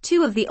left,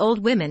 2 of the old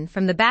women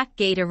from the back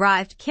gate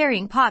arrived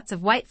carrying pots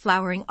of white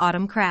flowering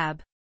autumn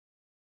crab.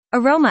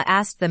 Aroma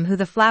asked them who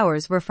the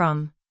flowers were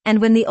from, and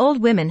when the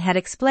old women had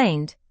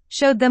explained,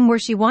 showed them where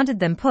she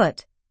wanted them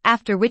put,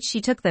 after which she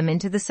took them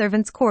into the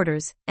servants'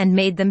 quarters and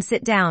made them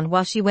sit down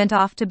while she went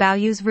off to Bao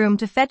Yu's room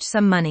to fetch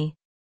some money.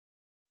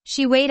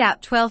 She weighed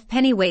out 12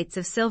 penny weights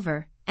of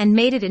silver, and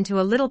made it into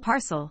a little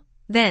parcel,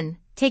 then,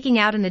 taking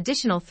out an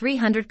additional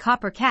 300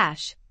 copper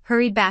cash,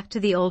 hurried back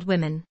to the old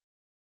women.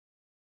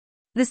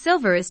 The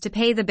silver is to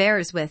pay the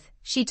bearers with,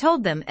 she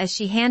told them as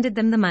she handed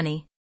them the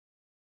money.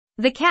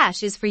 The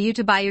cash is for you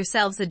to buy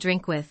yourselves a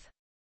drink with.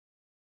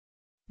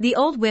 The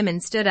old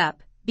women stood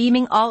up,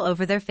 beaming all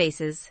over their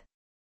faces.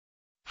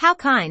 How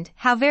kind,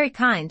 how very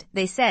kind,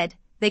 they said,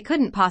 they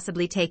couldn't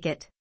possibly take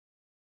it.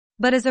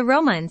 But as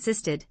Aroma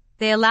insisted,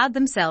 they allowed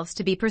themselves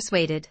to be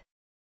persuaded.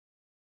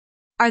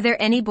 Are there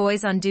any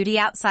boys on duty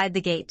outside the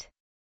gate?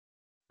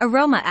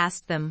 Aroma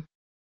asked them.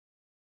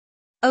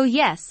 Oh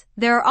yes,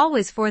 there are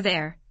always 4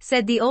 there,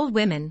 said the old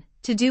women,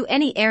 to do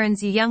any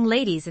errands you young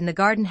ladies in the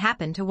garden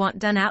happen to want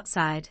done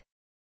outside.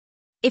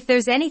 If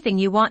there's anything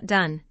you want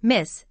done,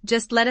 miss,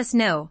 just let us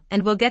know,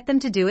 and we'll get them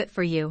to do it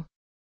for you.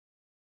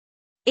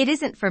 It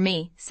isn't for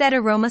me, said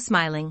Aroma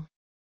smiling.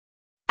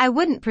 I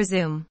wouldn't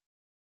presume.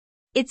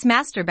 It's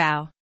Master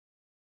Bao.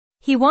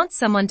 He wants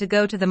someone to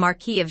go to the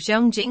Marquis of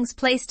Zhongjing's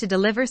place to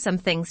deliver some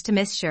things to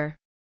Miss Shi.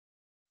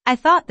 I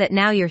thought that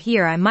now you're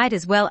here I might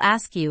as well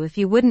ask you if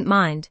you wouldn't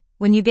mind,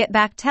 when you get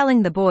back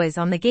telling the boys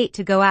on the gate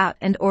to go out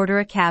and order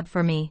a cab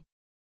for me.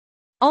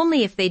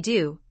 Only if they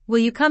do, will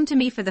you come to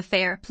me for the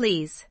fare,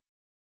 please?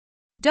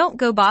 Don't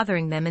go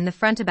bothering them in the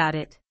front about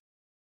it.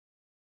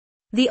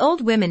 The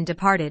old women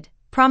departed,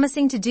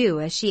 promising to do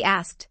as she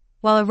asked,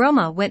 while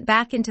Aroma went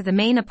back into the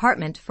main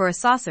apartment for a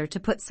saucer to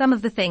put some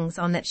of the things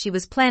on that she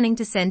was planning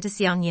to send to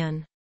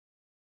Xiangyun.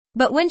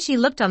 But when she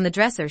looked on the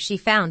dresser she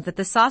found that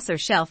the saucer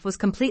shelf was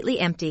completely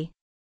empty.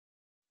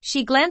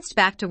 She glanced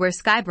back to where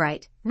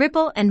Skybright,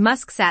 Ripple and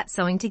Musk sat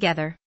sewing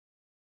together.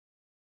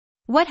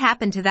 What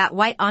happened to that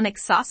white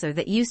onyx saucer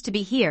that used to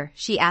be here,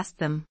 she asked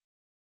them.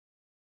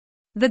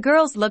 The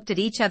girls looked at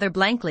each other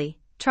blankly,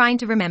 trying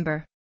to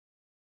remember.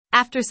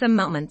 After some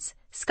moments,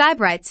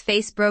 Skybright's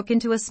face broke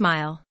into a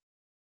smile.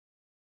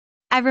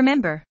 I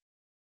remember.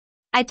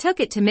 I took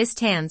it to Miss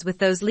Tan's with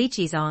those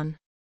lychees on.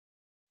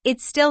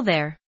 It's still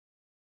there.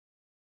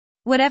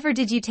 Whatever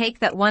did you take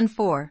that one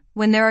for,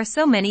 when there are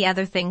so many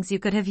other things you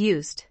could have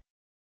used?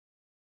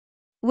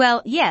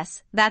 Well,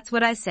 yes, that's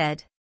what I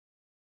said.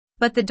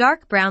 But the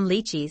dark brown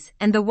lychees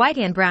and the white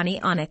and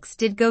browny onyx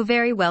did go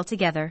very well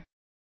together.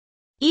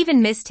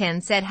 Even Miss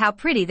Tan said how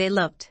pretty they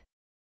looked.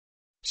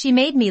 She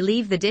made me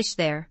leave the dish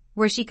there,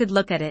 where she could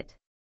look at it.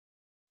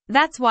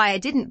 That's why I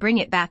didn't bring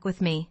it back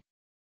with me.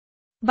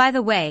 By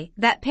the way,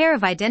 that pair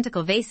of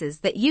identical vases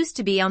that used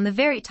to be on the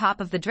very top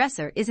of the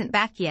dresser isn't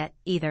back yet,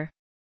 either.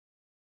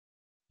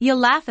 You'll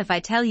laugh if I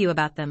tell you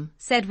about them,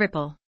 said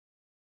Ripple.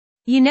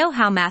 You know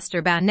how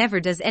Master Bao never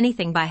does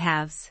anything by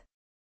halves.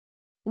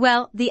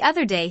 Well, the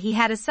other day he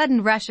had a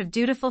sudden rush of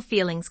dutiful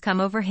feelings come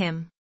over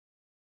him.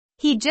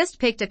 He'd just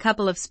picked a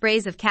couple of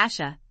sprays of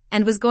cassia,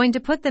 and was going to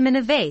put them in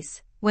a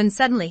vase, when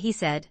suddenly he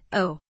said,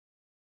 "Oh.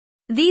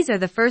 These are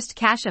the first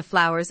cassia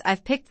flowers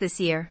I've picked this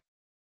year.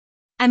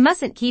 I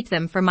mustn't keep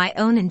them for my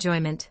own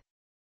enjoyment."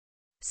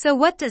 So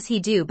what does he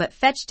do but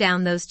fetch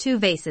down those two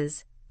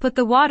vases, put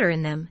the water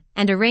in them,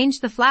 and arrange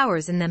the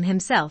flowers in them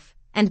himself,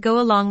 and go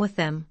along with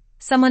them,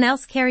 someone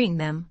else carrying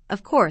them,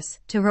 of course,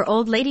 to her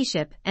old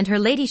ladyship and her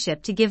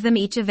ladyship to give them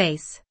each a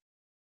vase.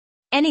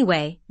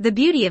 Anyway, the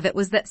beauty of it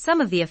was that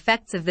some of the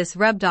effects of this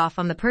rubbed off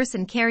on the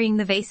person carrying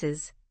the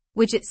vases,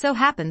 which it so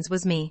happens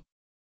was me.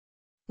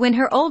 When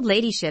her old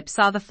ladyship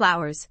saw the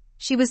flowers,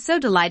 she was so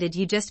delighted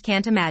you just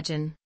can't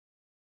imagine.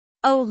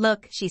 "Oh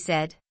look," she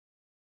said.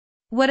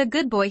 "What a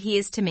good boy he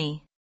is to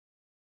me.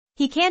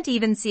 He can't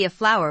even see a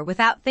flower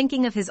without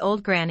thinking of his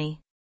old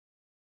granny.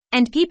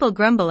 And people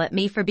grumble at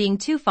me for being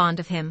too fond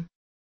of him."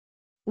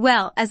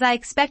 Well, as I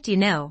expect you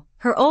know,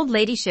 her old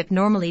ladyship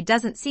normally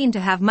doesn't seem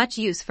to have much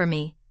use for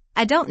me.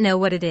 I don't know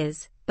what it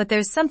is, but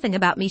there's something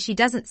about me she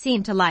doesn't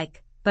seem to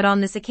like, but on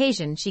this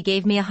occasion she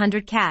gave me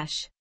 100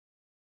 cash.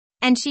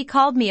 And she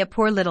called me a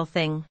poor little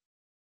thing.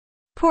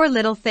 "Poor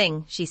little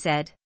thing," she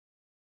said.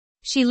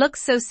 "She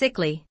looks so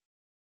sickly.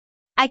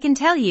 I can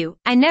tell you,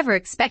 I never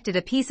expected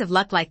a piece of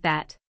luck like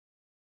that.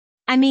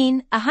 I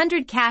mean,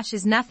 100 cash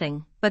is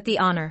nothing, but the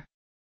honor.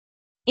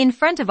 In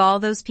front of all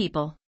those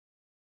people."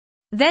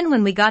 Then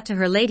when we got to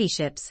her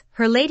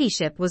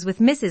ladyship was with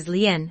Mrs.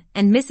 Lien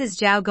and Mrs.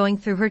 Zhao going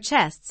through her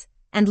chests,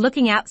 and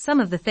looking out some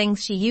of the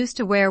things she used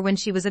to wear when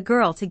she was a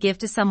girl to give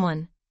to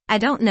someone. I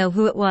don't know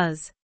who it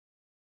was.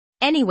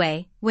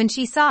 Anyway, when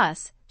she saw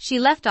us, she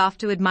left off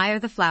to admire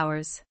the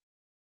flowers.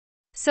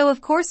 So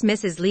of course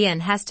Mrs. Lien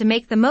has to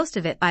make the most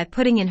of it by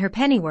putting in her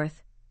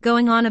pennyworth,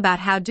 going on about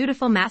how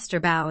dutiful Master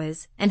Bao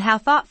is, and how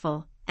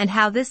thoughtful, and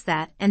how this,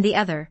 that, and the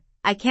other.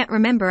 I can't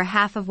remember a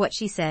half of what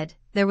she said,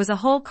 there was a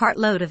whole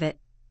cartload of it,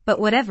 but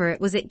whatever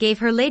it was it gave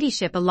her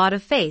ladyship a lot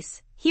of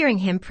face, hearing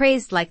him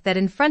praised like that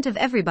in front of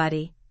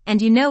everybody,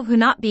 and you know who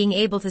not being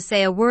able to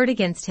say a word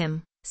against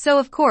him, so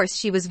of course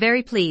she was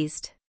very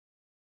pleased.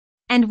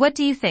 And what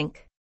do you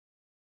think?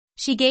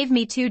 She gave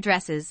me 2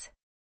 dresses.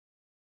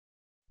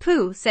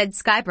 "Pooh," said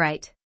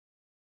Skybright.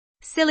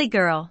 "Silly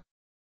girl.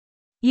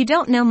 You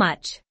don't know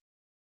much.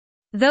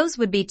 Those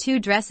would be 2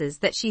 dresses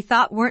that she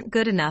thought weren't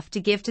good enough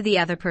to give to the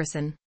other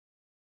person.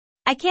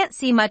 I can't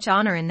see much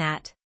honor in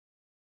that."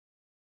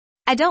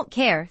 "I don't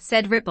care,"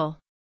 said Ripple.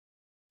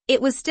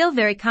 "It was still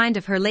very kind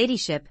of her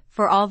ladyship,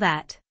 for all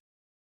that."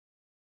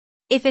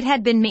 "If it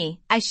had been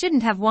me, I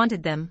shouldn't have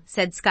wanted them,"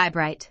 said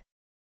Skybright.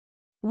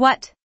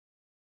 "What?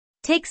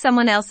 Take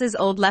someone else's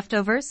old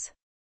leftovers?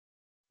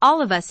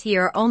 All of us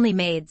here are only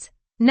maids,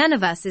 none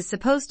of us is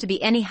supposed to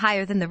be any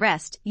higher than the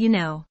rest, you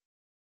know.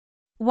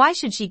 Why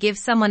should she give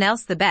someone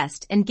else the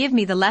best and give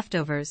me the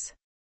leftovers?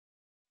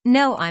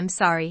 No, I'm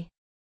sorry.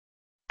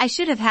 I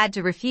should have had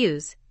to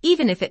refuse,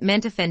 even if it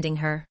meant offending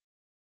her.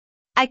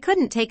 I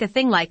couldn't take a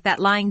thing like that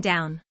lying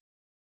down."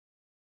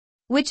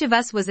 "Which of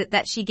us was it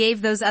that she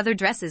gave those other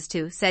dresses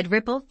to?" said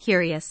Ripple,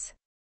 curious.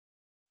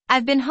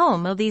 "I've been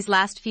home all these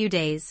last few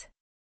days.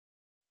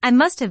 I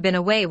must have been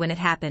away when it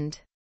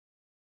happened.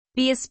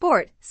 Be a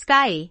sport,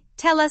 Sky,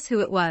 tell us who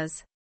it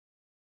was."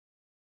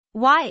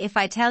 "Why, if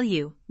I tell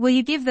you, will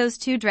you give those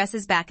 2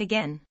 dresses back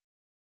again?"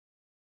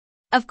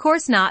 "Of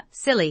course not,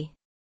 silly.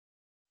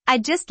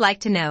 I'd just like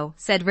to know,"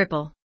 said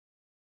Ripple.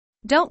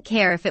 "Don't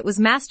care if it was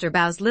Master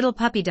Bao's little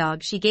puppy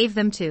dog she gave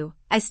them to,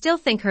 I still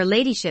think her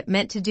ladyship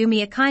meant to do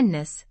me a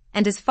kindness,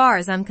 and as far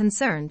as I'm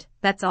concerned,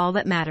 that's all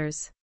that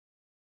matters."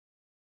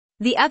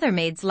 The other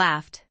maids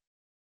laughed.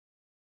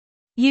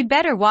 "You'd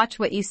better watch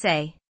what you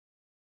say.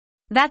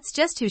 That's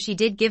just who she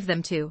did give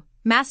them to,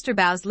 Master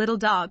Bao's little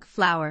dog,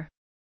 Flower."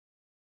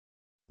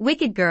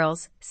 "Wicked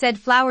girls," said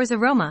Flower's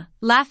Aroma,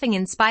 laughing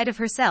in spite of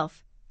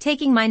herself,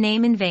 taking my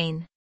name in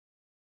vain.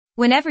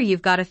 "Whenever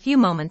you've got a few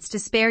moments to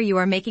spare you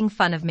are making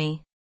fun of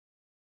me.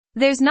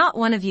 There's not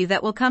one of you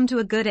that will come to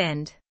a good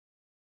end."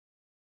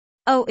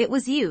 "Oh, it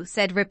was you,"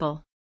 said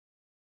Ripple.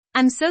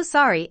 "I'm so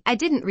sorry, I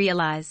didn't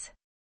realize."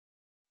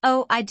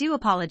 "Oh, I do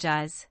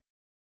apologize."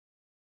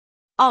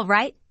 "All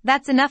right,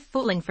 that's enough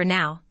fooling for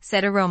now,"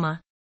 said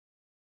Aroma.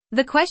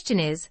 "The question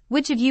is,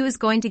 which of you is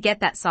going to get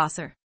that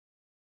saucer?"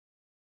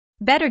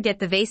 "Better get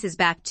the vases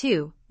back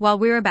too, while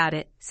we're about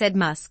it," said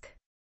Musk.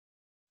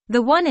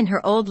 "The one in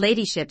her old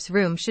ladyship's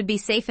room should be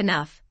safe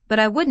enough, but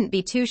I wouldn't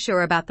be too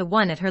sure about the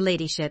one at her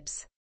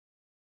ladyship's.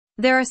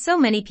 There are so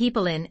many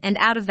people in and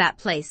out of that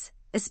place,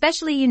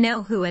 especially you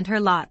know who and her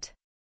lot.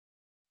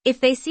 If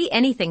they see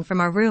anything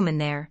from our room in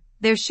there,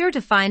 they're sure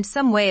to find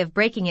some way of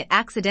breaking it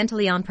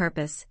accidentally on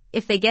purpose,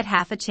 if they get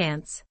half a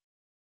chance.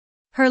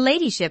 Her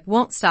ladyship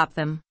won't stop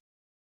them.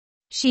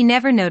 She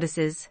never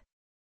notices.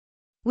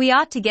 We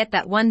ought to get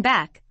that one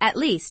back, at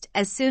least,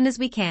 as soon as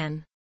we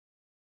can.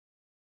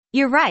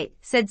 You're right,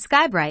 said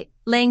Skybright,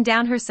 laying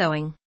down her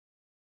sewing.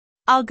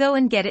 I'll go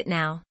and get it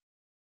now.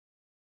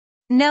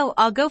 No,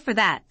 I'll go for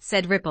that,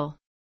 said Ripple.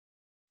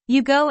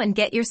 You go and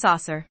get your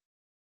saucer.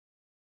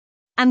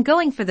 I'm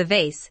going for the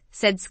vase,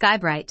 said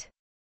Skybright.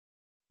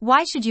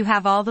 Why should you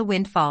have all the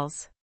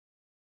windfalls?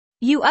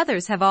 You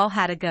others have all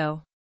had a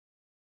go.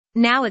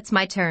 Now it's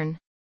my turn.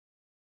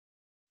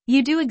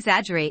 You do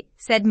exaggerate,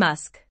 said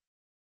Musk.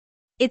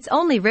 It's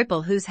only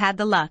Ripple who's had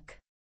the luck.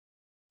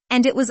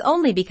 And it was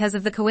only because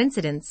of the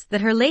coincidence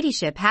that her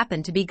ladyship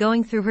happened to be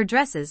going through her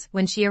dresses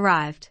when she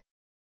arrived.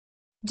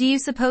 Do you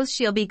suppose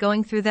she'll be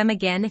going through them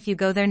again if you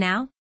go there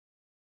now?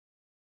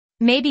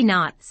 Maybe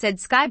not, said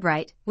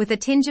Skybright, with a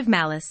tinge of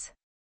malice.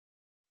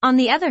 On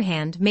the other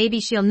hand, maybe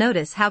she'll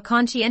notice how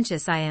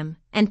conscientious I am,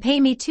 and pay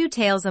me 2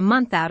 taels a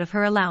month out of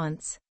her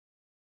allowance.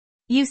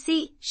 You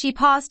see, she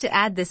paused to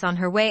add this on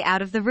her way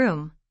out of the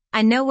room,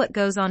 I know what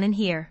goes on in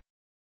here.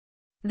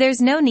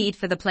 There's no need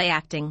for the play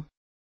acting.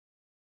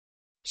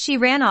 She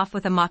ran off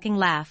with a mocking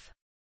laugh.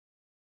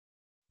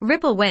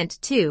 Ripple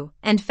went, too,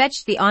 and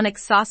fetched the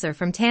onyx saucer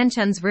from Tan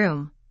Chun's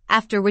room,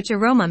 after which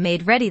Aroma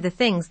made ready the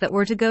things that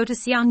were to go to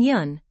Xiang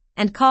Yun,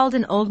 and called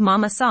an old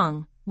Mama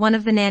Song, one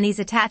of the nannies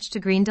attached to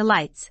Green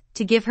Delights,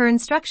 to give her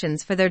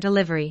instructions for their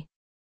delivery.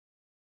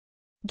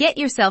 Get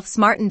yourself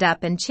smartened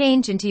up and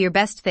change into your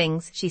best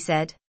things, she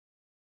said.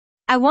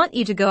 I want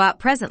you to go out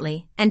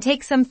presently, and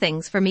take some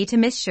things for me to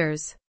Miss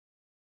Sher's.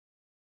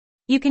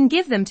 You can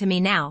give them to me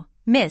now,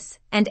 miss,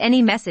 and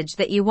any message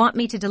that you want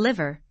me to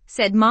deliver,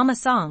 said Mama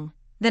Song,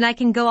 then I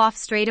can go off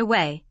straight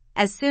away,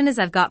 as soon as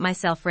I've got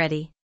myself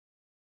ready.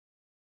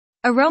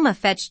 Aroma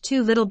fetched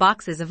 2 little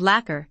boxes of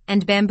lacquer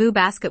and bamboo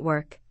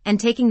basketwork, and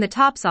taking the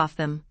tops off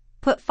them,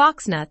 put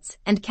foxnuts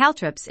and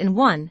caltrops in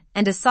one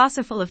and a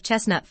saucerful of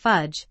chestnut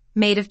fudge,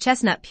 made of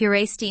chestnut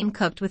puree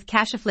steam-cooked with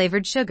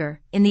cassia-flavored sugar,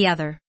 in the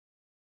other.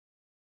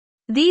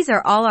 These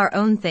are all our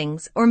own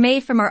things or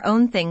made from our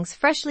own things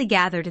freshly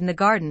gathered in the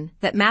garden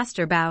that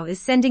Master Bao is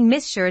sending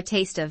Miss Sher a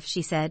taste of,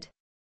 she said.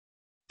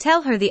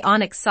 Tell her the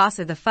onyx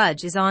saucer the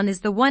fudge is on is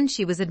the one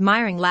she was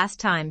admiring last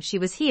time she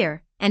was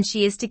here, and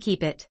she is to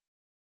keep it.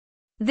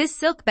 This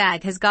silk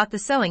bag has got the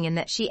sewing in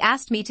that she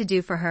asked me to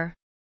do for her.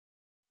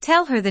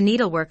 Tell her the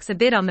needlework's a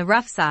bit on the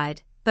rough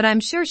side, but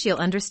I'm sure she'll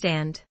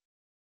understand.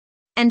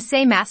 And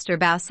say Master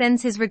Bao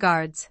sends his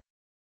regards.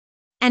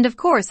 And of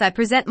course I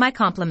present my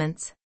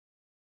compliments.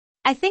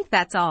 I think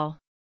that's all.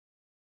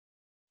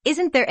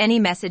 Isn't there any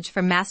message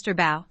from Master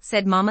Bao,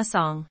 said Mama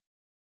Song.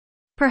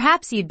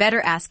 Perhaps you'd better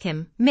ask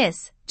him,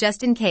 miss,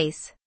 just in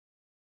case.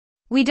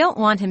 We don't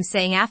want him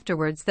saying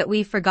afterwards that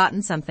we've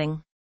forgotten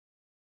something.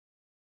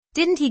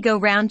 Didn't he go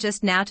round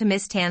just now to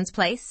Miss Tan's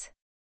place?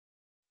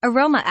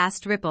 Aroma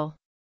asked Ripple.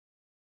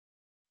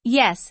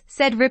 Yes,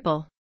 said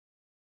Ripple.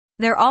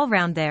 They're all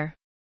round there.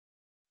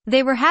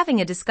 They were having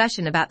a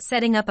discussion about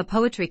setting up a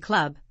poetry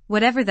club,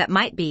 whatever that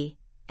might be,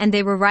 and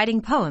they were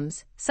writing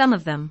poems, some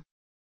of them.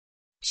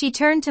 She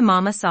turned to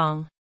Mama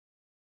Song.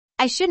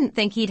 I shouldn't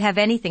think he'd have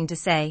anything to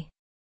say.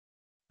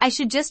 I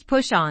should just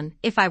push on,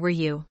 if I were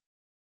you.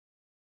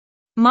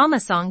 Mama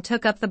Song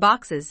took up the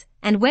boxes,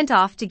 and went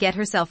off to get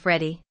herself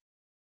ready.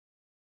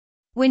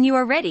 When you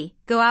are ready,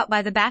 go out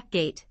by the back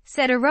gate,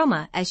 said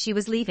Aroma as she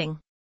was leaving.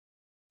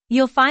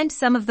 You'll find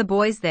some of the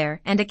boys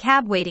there and a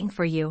cab waiting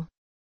for you.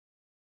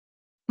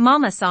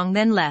 Mama Song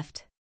then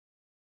left.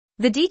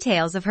 The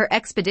details of her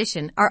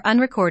expedition are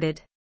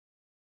unrecorded.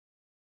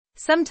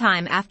 Some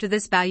time after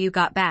this Bao Yu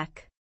got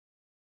back.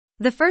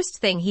 The first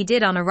thing he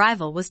did on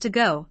arrival was to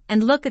go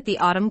and look at the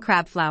autumn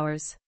crab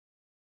flowers.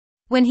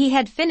 When he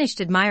had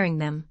finished admiring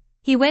them,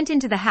 he went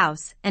into the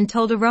house and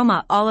told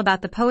Aroma all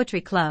about the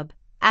poetry club,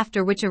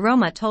 after which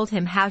Aroma told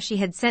him how she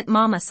had sent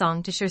Mama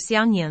Song to Sher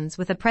Xiangyun's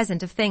with a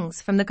present of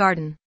things from the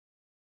garden.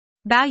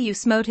 Bao Yu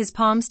smote his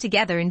palms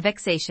together in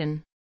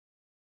vexation.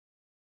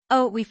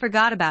 Oh, we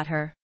forgot about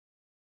her.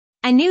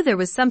 I knew there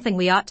was something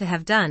we ought to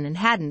have done and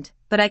hadn't,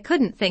 but I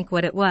couldn't think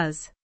what it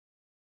was.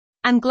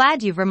 I'm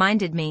glad you've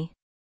reminded me.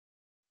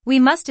 We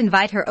must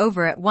invite her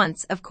over at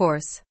once, of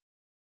course.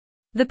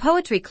 The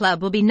poetry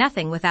club will be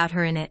nothing without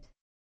her in it.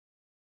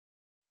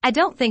 I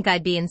don't think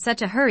I'd be in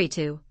such a hurry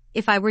to,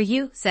 if I were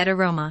you, said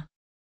Aroma.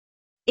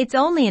 It's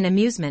only an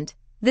amusement,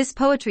 this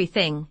poetry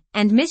thing,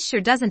 and Miss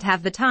Sher doesn't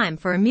have the time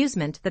for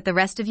amusement that the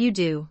rest of you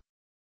do.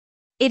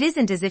 It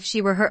isn't as if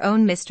she were her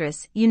own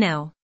mistress, you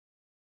know.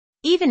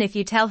 Even if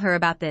you tell her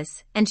about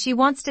this, and she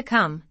wants to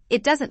come,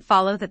 it doesn't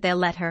follow that they'll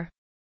let her.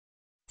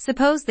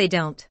 Suppose they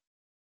don't.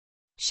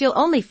 She'll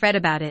only fret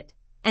about it,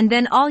 and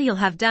then all you'll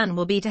have done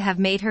will be to have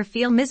made her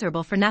feel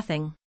miserable for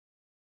nothing.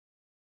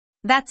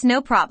 That's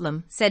no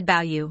problem, said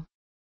Bao Yu.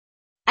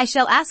 I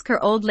shall ask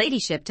her old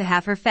ladyship to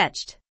have her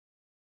fetched.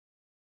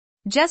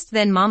 Just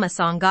then Mama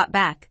Song got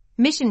back,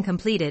 mission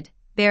completed,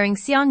 bearing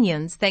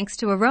Xiangyun's thanks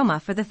to Aroma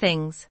for the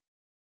things.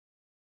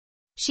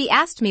 She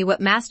asked me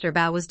what Master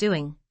Bao was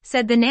doing,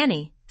 said the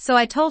nanny, so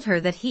I told her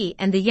that he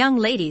and the young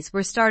ladies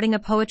were starting a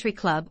poetry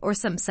club or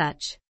some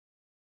such.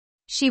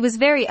 She was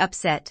very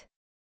upset.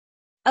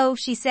 Oh,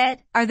 she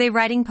said, are they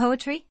writing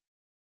poetry?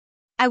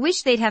 I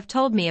wish they'd have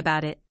told me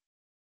about it.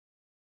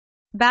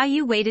 Bao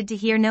Yu waited to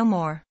hear no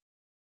more.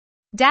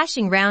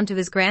 Dashing round to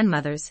his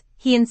grandmother's,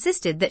 he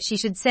insisted that she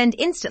should send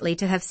instantly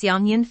to have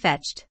Xiangyun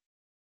fetched.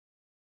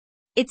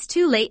 It's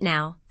too late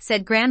now,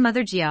 said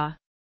Grandmother Jia.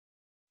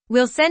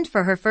 We'll send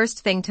for her first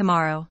thing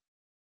tomorrow.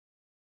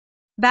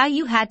 Bao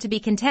Yu had to be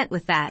content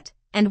with that,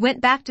 and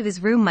went back to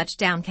his room much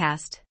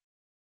downcast.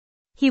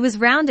 He was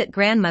round at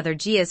Grandmother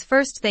Jia's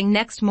first thing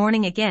next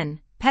morning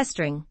again,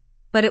 pestering,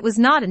 but it was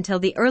not until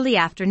the early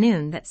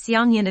afternoon that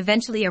Xiangyun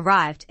eventually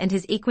arrived and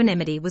his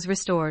equanimity was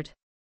restored.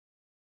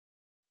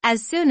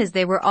 As soon as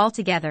they were all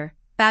together,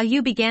 Bao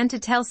Yu began to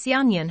tell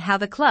Xiangyun how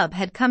the club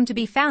had come to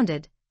be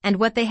founded, and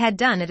what they had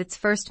done at its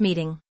first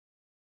meeting.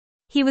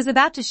 He was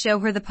about to show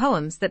her the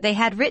poems that they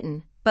had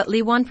written, but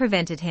Li Wan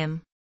prevented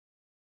him.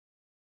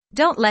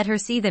 Don't let her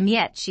see them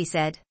yet, she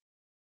said.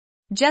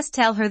 Just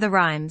tell her the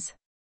rhymes.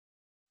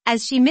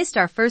 As she missed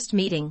our first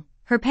meeting,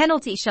 her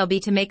penalty shall be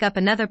to make up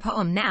another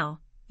poem now,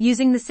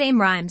 using the same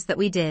rhymes that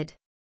we did.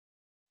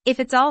 If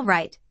it's all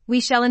right,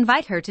 we shall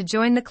invite her to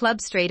join the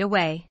club straight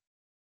away.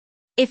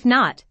 If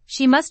not,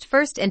 she must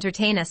first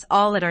entertain us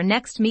all at our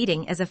next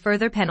meeting as a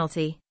further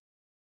penalty.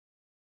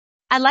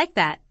 I like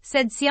that,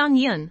 said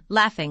Xiangyun,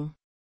 laughing.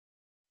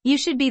 You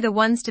should be the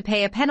ones to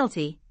pay a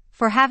penalty,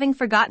 for having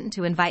forgotten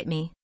to invite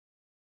me.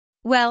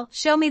 Well,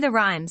 show me the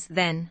rhymes,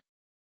 then.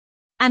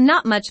 I'm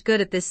not much good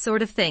at this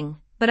sort of thing,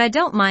 but I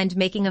don't mind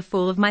making a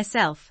fool of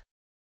myself.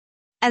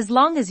 As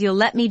long as you'll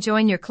let me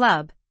join your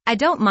club, I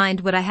don't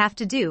mind what I have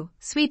to do,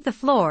 sweep the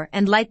floor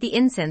and light the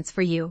incense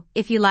for you,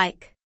 if you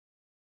like.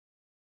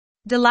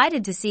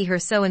 Delighted to see her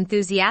so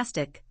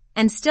enthusiastic,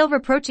 and still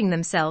reproaching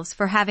themselves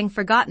for having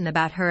forgotten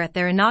about her at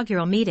their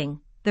inaugural meeting,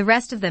 the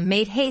rest of them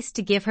made haste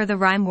to give her the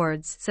rhyme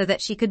words so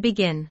that she could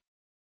begin.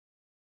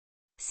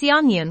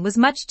 Xiangyun was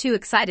much too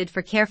excited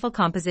for careful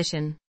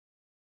composition.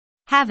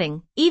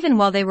 Having, even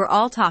while they were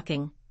all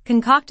talking,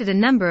 concocted a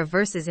number of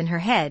verses in her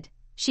head,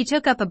 she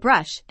took up a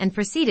brush and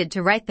proceeded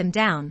to write them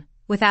down,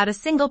 without a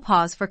single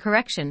pause for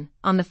correction,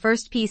 on the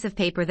first piece of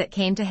paper that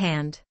came to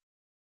hand.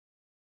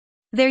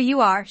 There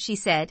you are, she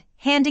said,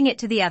 handing it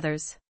to the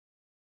others.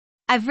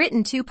 I've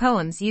written 2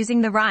 poems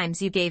using the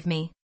rhymes you gave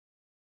me.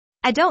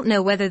 I don't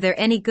know whether they're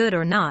any good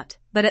or not,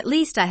 but at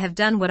least I have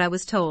done what I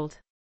was told.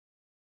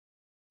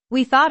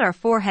 We thought our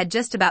 4 had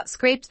just about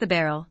scraped the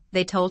barrel,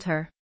 they told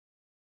her.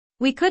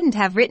 We couldn't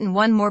have written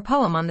 1 more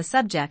poem on the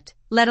subject,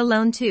 let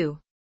alone 2.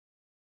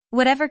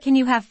 Whatever can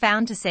you have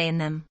found to say in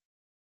them?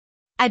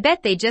 I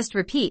bet they just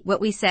repeat what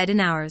we said in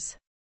ours.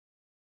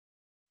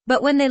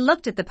 But when they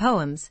looked at the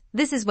poems,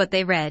 this is what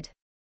they read.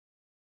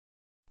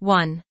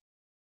 1.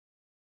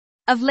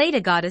 Of late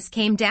a goddess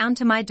came down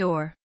to my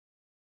door,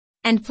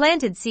 and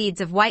planted seeds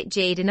of white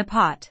jade in a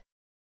pot,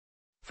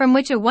 from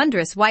which a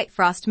wondrous white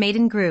frost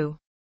maiden grew,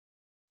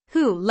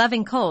 who,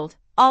 loving cold,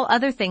 all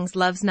other things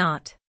loves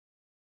not.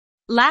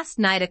 Last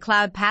night a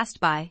cloud passed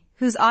by,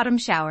 whose autumn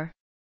shower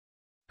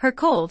her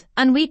cold,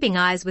 unweeping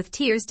eyes with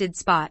tears did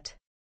spot.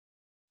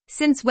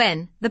 Since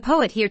when, the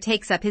poet here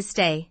takes up his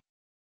stay,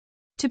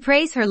 to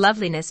praise her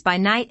loveliness by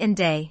night and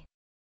day.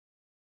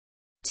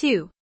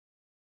 2.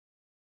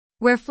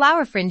 Where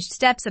flower-fringed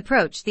steps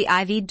approach the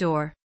ivied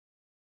door,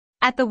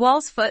 at the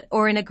wall's foot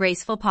or in a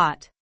graceful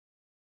pot,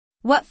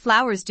 what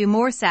flowers do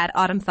more sad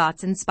autumn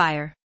thoughts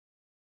inspire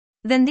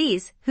than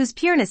these, whose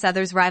pureness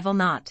others rival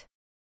not?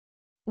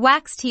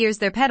 Wax tears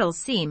their petals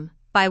seem,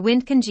 by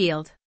wind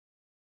congealed,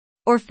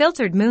 or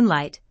filtered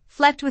moonlight,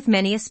 flecked with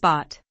many a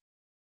spot.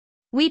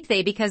 Weep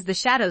they because the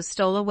shadows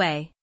stole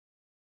away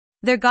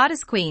their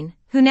goddess queen,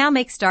 who now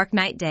makes dark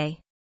night day.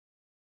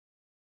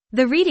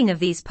 The reading of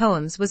these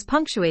poems was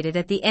punctuated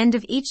at the end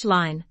of each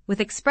line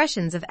with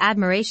expressions of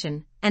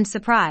admiration and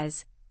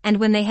surprise, and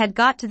when they had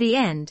got to the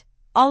end,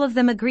 all of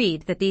them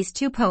agreed that these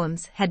 2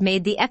 poems had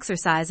made the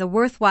exercise a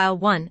worthwhile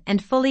one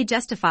and fully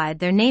justified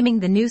their naming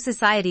the new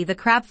society the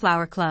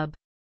Crabflower Club.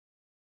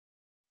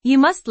 You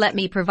must let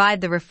me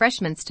provide the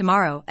refreshments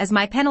tomorrow as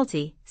my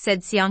penalty,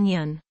 said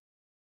Xiangyun.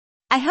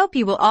 I hope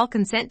you will all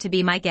consent to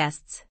be my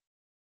guests.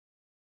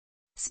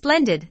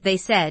 Splendid, they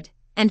said,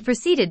 and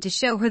proceeded to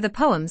show her the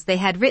poems they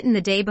had written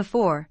the day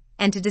before,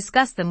 and to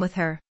discuss them with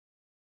her.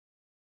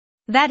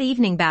 That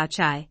evening Bao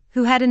Chai,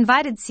 who had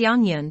invited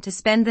Xiangyun to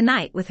spend the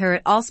night with her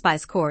at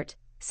Allspice Court,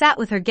 sat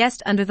with her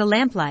guest under the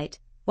lamplight,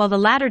 while the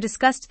latter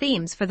discussed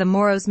themes for the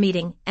morrow's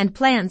meeting and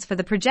plans for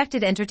the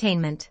projected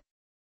entertainment.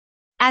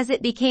 As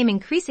it became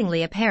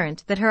increasingly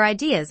apparent that her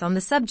ideas on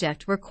the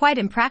subject were quite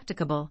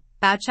impracticable,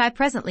 Bao Chai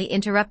presently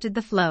interrupted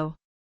the flow.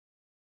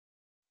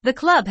 The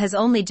club has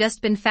only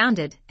just been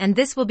founded, and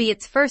this will be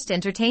its first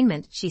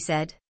entertainment, she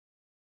said.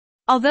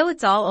 Although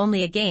it's all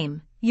only a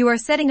game, you are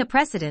setting a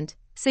precedent,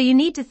 so you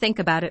need to think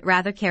about it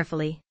rather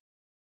carefully.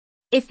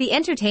 If the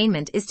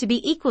entertainment is to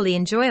be equally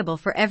enjoyable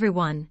for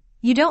everyone,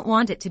 you don't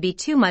want it to be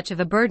too much of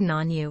a burden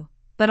on you,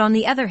 but on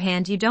the other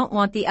hand you don't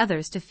want the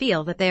others to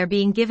feel that they are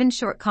being given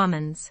short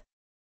commons.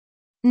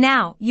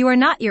 Now, you are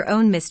not your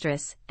own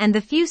mistress, and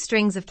the few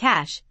strings of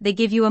cash they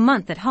give you a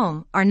month at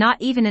home are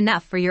not even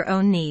enough for your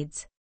own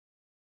needs.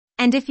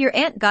 And if your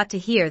aunt got to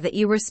hear that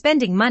you were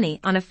spending money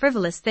on a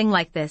frivolous thing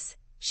like this,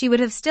 she would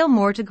have still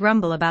more to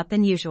grumble about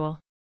than usual.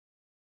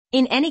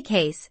 In any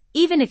case,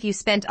 even if you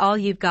spent all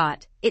you've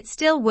got, it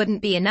still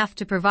wouldn't be enough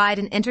to provide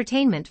an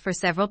entertainment for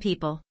several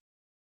people.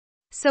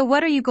 So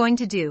what are you going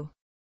to do?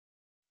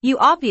 You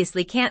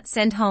obviously can't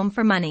send home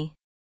for money.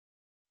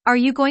 Are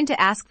you going to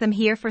ask them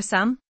here for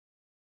some?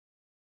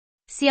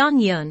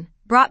 Xiang,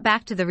 brought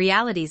back to the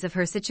realities of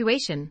her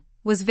situation,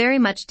 was very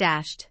much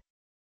dashed.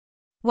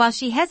 While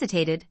she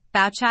hesitated,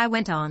 Bao Chai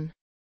went on.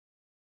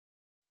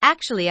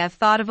 Actually, I've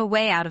thought of a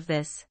way out of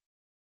this.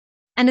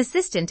 An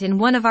assistant in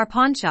one of our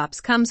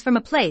pawnshops comes from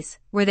a place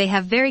where they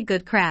have very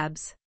good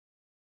crabs.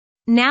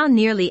 Now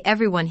nearly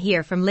everyone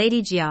here from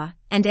Lady Jia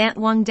and Aunt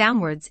Wang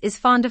downwards is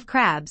fond of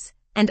crabs,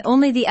 and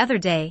only the other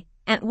day,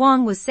 Aunt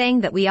Wang was saying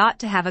that we ought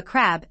to have a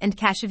crab and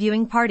cash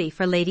viewing party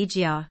for Lady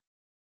Jia.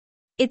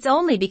 It's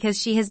only because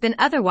she has been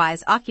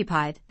otherwise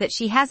occupied that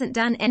she hasn't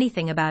done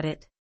anything about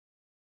it.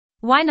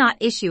 Why not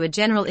issue a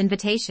general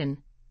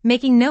invitation,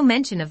 making no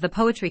mention of the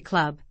poetry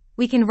club?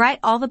 We can write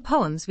all the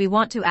poems we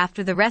want to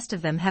after the rest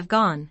of them have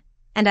gone,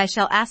 and I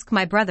shall ask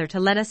my brother to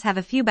let us have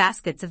a few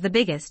baskets of the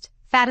biggest,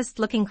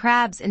 fattest-looking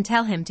crabs and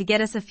tell him to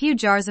get us a few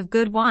jars of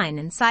good wine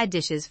and side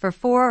dishes for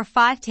 4 or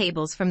 5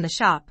 tables from the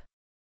shop.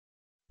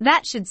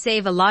 That should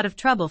save a lot of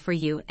trouble for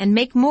you and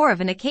make more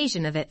of an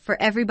occasion of it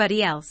for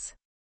everybody else.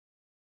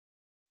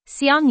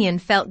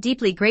 Xiang felt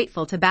deeply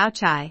grateful to Bao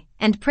Chai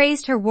and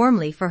praised her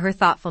warmly for her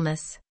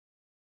thoughtfulness.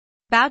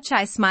 Bao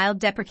Chai smiled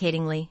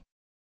deprecatingly.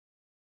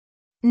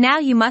 Now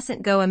you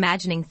mustn't go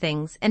imagining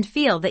things and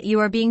feel that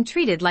you are being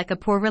treated like a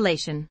poor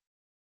relation.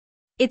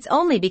 It's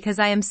only because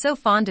I am so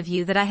fond of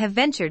you that I have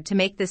ventured to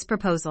make this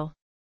proposal.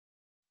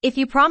 If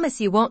you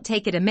promise you won't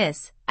take it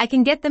amiss, I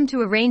can get them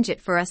to arrange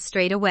it for us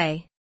straight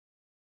away.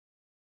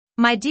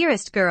 My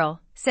dearest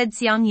girl, said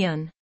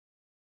Xiang.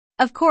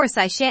 Of course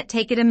I shan't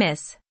take it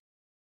amiss.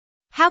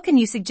 How can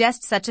you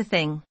suggest such a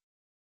thing?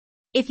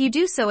 If you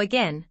do so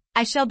again,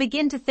 I shall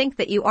begin to think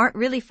that you aren't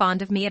really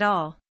fond of me at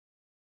all.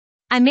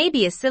 I may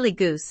be a silly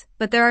goose,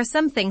 but there are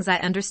some things I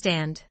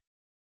understand.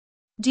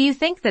 Do you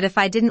think that if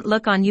I didn't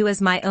look on you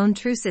as my own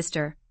true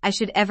sister, I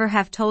should ever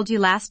have told you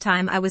last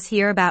time I was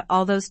here about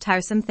all those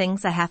tiresome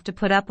things I have to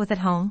put up with at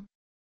home?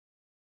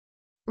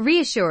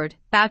 Reassured,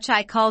 Bao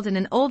Chai called in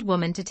an old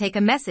woman to take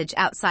a message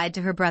outside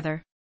to her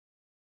brother.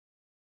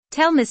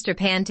 Tell Mr.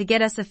 Pan to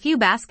get us a few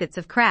baskets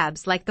of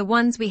crabs like the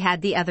ones we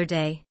had the other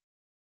day.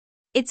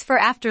 It's for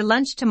after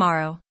lunch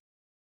tomorrow.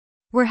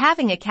 We're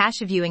having a cash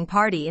viewing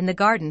party in the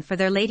garden for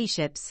their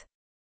ladyships.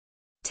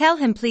 Tell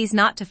him please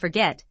not to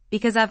forget,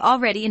 because I've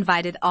already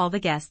invited all the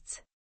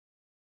guests.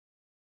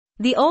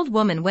 The old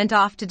woman went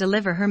off to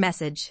deliver her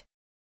message.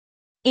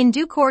 In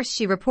due course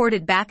she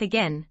reported back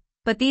again,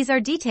 but these are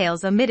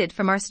details omitted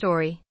from our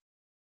story.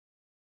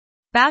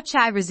 Bao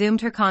Chai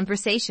resumed her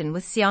conversation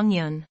with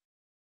Xiang.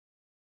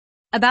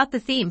 About the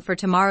theme for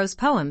tomorrow's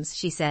poems,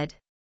 she said.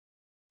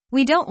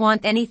 We don't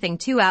want anything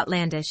too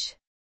outlandish.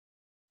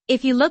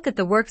 If you look at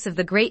the works of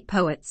the great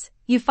poets,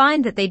 you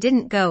find that they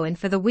didn't go in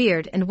for the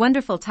weird and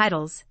wonderful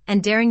titles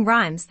and daring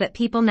rhymes that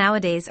people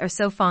nowadays are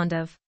so fond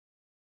of.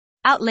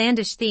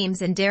 Outlandish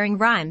themes and daring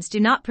rhymes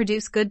do not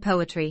produce good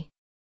poetry.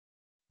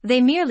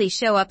 They merely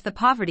show up the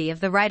poverty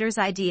of the writer's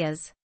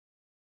ideas.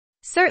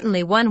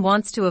 Certainly one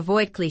wants to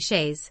avoid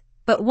clichés,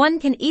 but one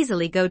can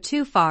easily go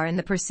too far in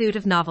the pursuit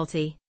of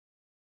novelty.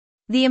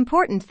 The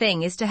important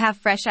thing is to have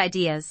fresh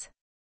ideas.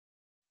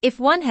 If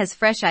one has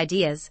fresh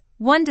ideas,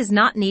 one does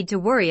not need to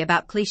worry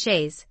about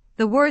clichés,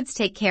 the words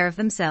take care of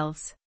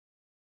themselves.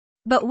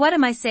 But what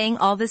am I saying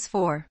all this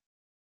for?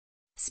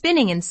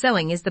 Spinning and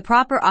sewing is the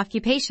proper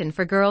occupation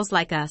for girls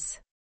like us.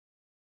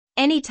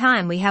 Any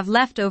time we have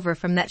left over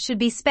from that should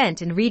be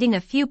spent in reading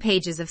a few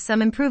pages of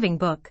some improving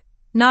book,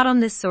 not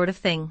on this sort of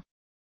thing.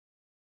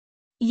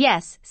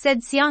 Yes, said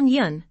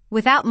Xiang,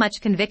 without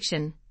much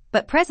conviction,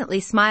 but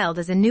presently smiled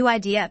as a new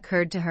idea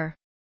occurred to her.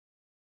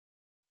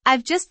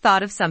 I've just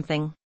thought of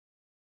something.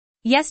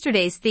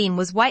 Yesterday's theme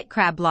was white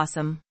crab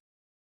blossom.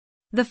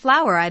 The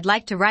flower I'd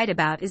like to write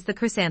about is the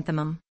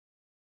chrysanthemum.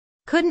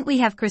 Couldn't we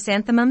have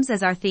chrysanthemums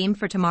as our theme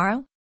for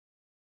tomorrow?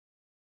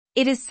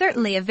 It is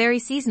certainly a very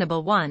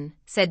seasonable one,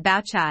 said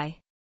Bao Chai.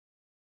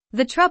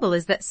 The trouble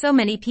is that so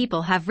many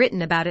people have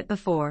written about it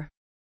before.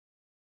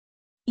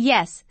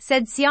 Yes,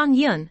 said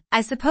Xiang, I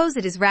suppose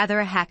it is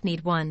rather a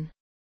hackneyed one.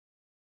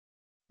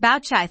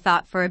 Bao Chai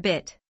thought for a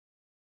bit.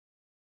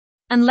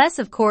 Unless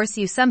of course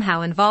you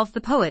somehow involve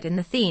the poet in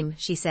the theme,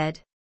 she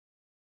said.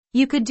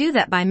 You could do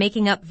that by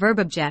making up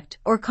verb-object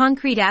or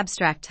concrete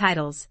abstract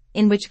titles,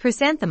 in which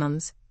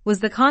chrysanthemums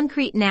was the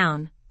concrete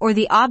noun, or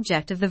the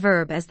object of the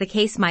verb as the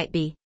case might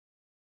be.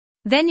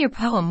 Then your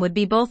poem would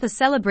be both a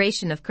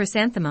celebration of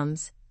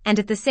chrysanthemums, and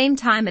at the same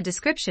time a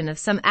description of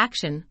some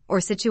action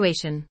or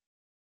situation.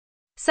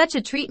 Such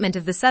a treatment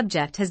of the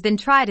subject has been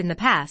tried in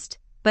the past,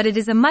 but it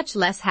is a much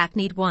less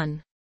hackneyed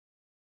one.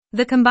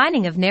 The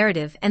combining of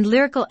narrative and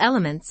lyrical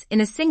elements in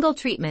a single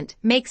treatment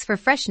makes for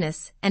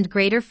freshness and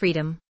greater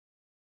freedom.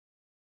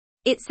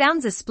 It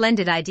sounds a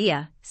splendid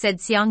idea, said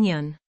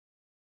Xiang.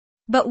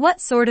 But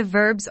what sort of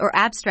verbs or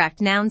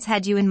abstract nouns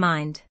had you in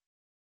mind?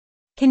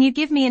 Can you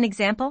give me an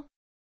example?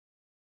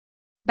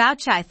 Bao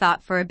Chai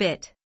thought for a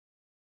bit.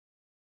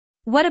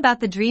 What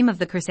about the dream of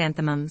the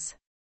chrysanthemums?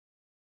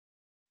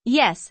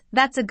 Yes,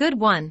 that's a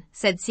good one,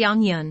 said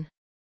Xiang Yun.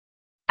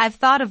 I've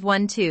thought of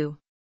one too.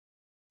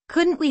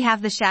 Couldn't we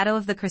have the shadow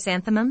of the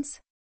chrysanthemums?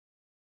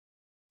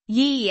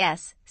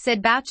 Yes,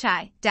 said Bao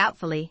Chai,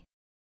 doubtfully.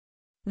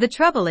 The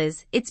trouble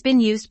is, it's been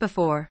used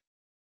before.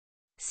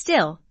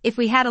 Still, if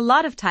we had a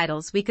lot of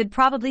titles we could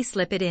probably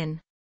slip it in.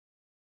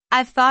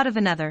 I've thought of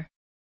another.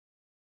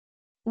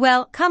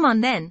 Well, come on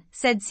then,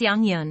 said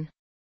Xiang Yun.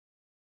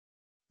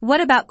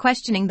 What about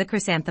questioning the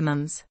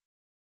chrysanthemums?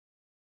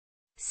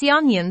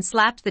 Xiang Yun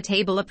slapped the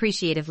table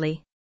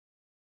appreciatively.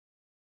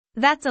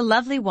 That's a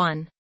lovely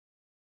one.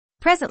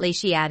 Presently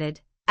she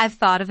added, I've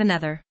thought of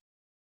another.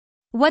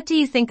 What do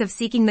you think of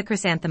seeking the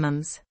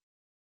chrysanthemums?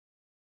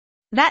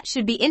 That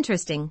should be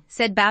interesting,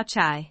 said Bao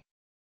Chai.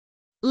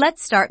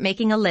 Let's start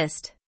making a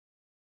list.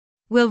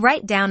 We'll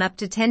write down up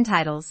to 10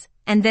 titles,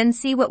 and then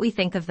see what we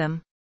think of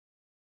them.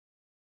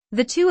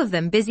 The two of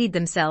them busied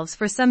themselves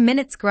for some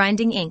minutes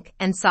grinding ink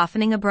and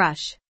softening a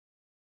brush.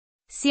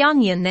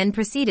 Xiang Yun then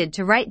proceeded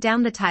to write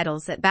down the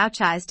titles at Bao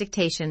Chai's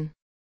dictation.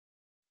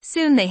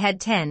 Soon they had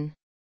 10.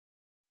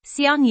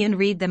 Xiang Yun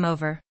read them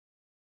over.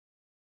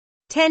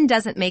 10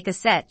 doesn't make a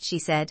set, she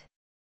said.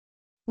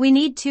 We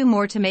need 2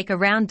 more to make a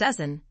round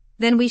dozen,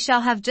 then we shall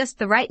have just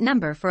the right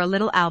number for a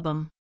little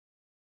album.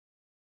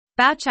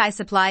 Bao Chai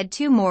supplied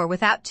 2 more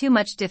without too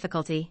much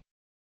difficulty.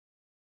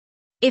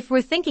 If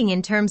we're thinking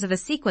in terms of a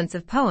sequence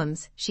of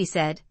poems, she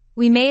said,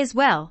 we may as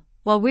well,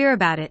 while we're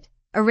about it,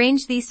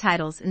 arrange these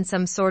titles in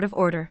some sort of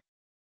order.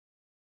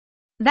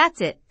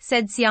 That's it,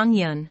 said Xiang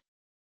Yun.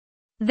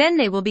 Then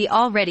they will be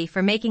all ready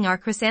for making our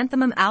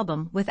chrysanthemum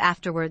album with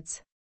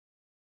afterwards.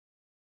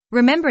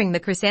 Remembering the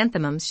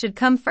chrysanthemums should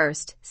come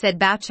first, said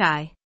Bao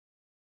Chai.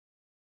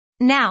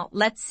 Now,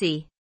 let's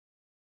see.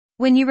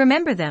 When you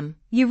remember them,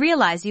 you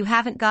realize you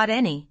haven't got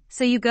any,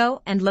 so you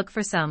go and look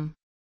for some.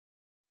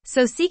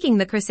 So seeking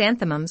the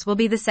chrysanthemums will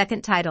be the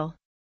second title.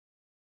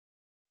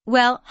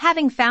 Well,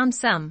 having found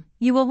some,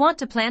 you will want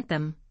to plant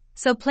them,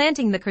 so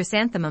planting the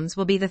chrysanthemums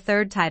will be the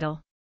third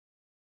title.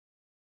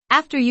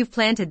 After you've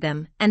planted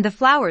them, and the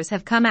flowers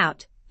have come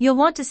out, you'll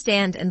want to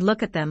stand and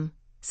look at them,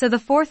 so the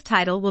fourth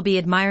title will be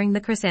admiring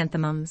the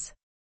chrysanthemums.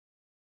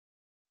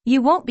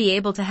 You won't be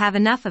able to have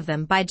enough of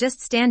them by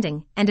just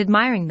standing and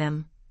admiring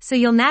them, so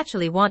you'll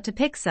naturally want to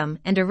pick some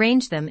and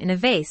arrange them in a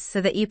vase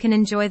so that you can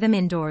enjoy them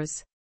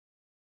indoors.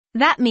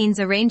 That means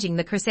arranging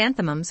the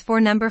chrysanthemums for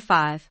number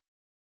 5.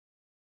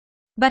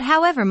 But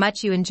however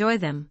much you enjoy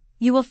them,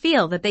 you will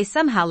feel that they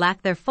somehow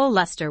lack their full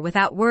luster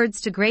without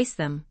words to grace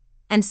them,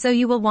 and so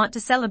you will want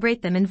to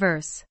celebrate them in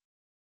verse.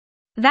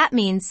 That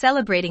means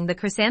celebrating the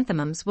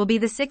chrysanthemums will be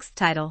the 6th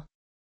title.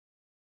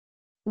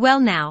 Well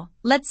now,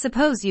 let's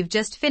suppose you've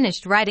just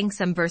finished writing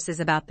some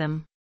verses about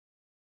them.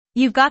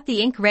 You've got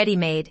the ink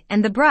ready-made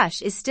and the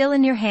brush is still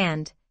in your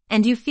hand,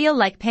 and you feel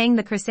like paying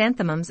the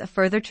chrysanthemums a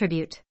further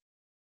tribute.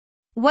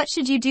 What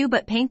should you do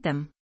but paint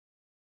them?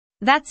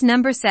 That's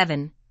number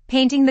 7,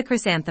 painting the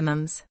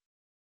chrysanthemums.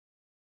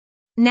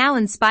 Now,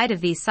 in spite of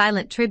these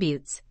silent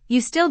tributes, you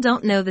still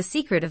don't know the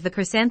secret of the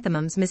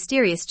chrysanthemums'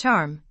 mysterious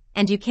charm,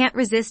 and you can't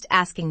resist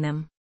asking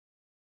them.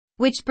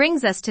 Which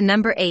brings us to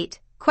number 8,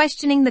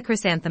 questioning the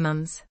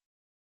chrysanthemums.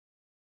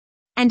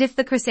 And if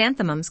the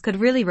chrysanthemums could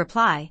really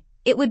reply,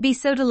 it would be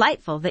so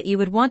delightful that you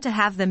would want to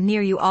have them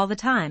near you all the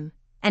time,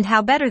 and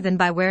how better than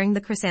by wearing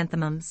the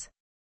chrysanthemums?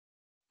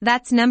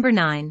 That's number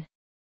 9.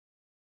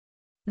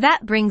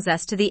 That brings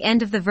us to the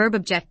end of the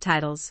verb-object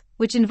titles,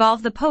 which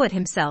involve the poet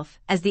himself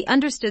as the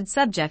understood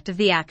subject of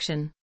the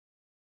action.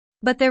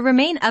 But there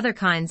remain other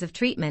kinds of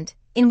treatment,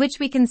 in which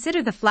we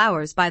consider the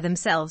flowers by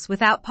themselves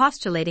without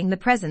postulating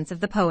the presence of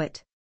the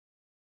poet.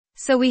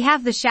 So we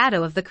have the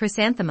shadow of the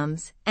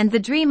chrysanthemums, and the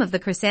dream of the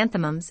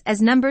chrysanthemums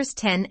as numbers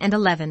 10 and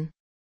 11.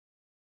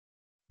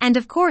 And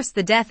of course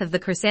the death of the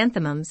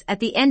chrysanthemums at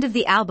the end of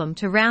the album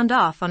to round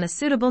off on a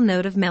suitable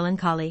note of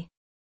melancholy.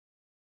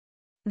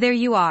 There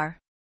you are.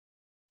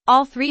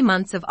 All 3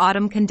 months of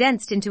autumn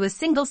condensed into a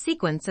single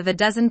sequence of a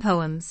dozen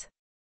poems.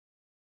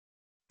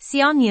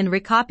 Xiang Yun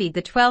recopied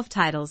the 12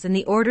 titles in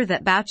the order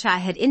that Bao Chai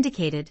had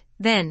indicated,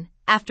 then,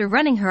 after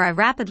running her eye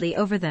rapidly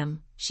over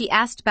them, she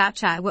asked Bao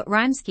Chai what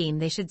rhyme scheme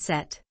they should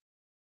set.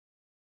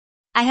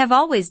 I have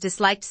always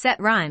disliked set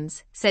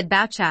rhymes, said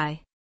Bao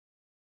Chai.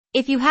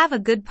 If you have a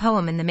good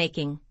poem in the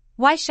making,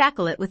 why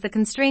shackle it with the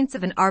constraints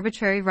of an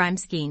arbitrary rhyme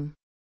scheme?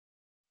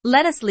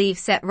 Let us leave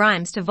set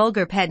rhymes to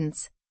vulgar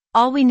pedants.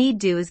 All we need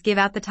do is give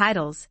out the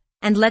titles,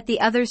 and let the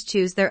others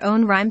choose their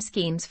own rhyme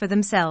schemes for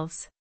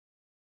themselves.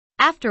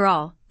 After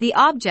all, the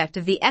object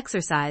of the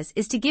exercise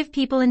is to give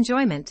people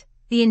enjoyment,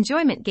 the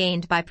enjoyment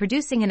gained by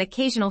producing an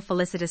occasional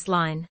felicitous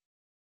line.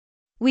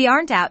 We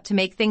aren't out to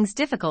make things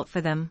difficult for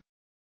them.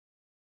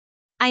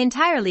 I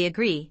entirely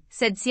agree,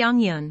 said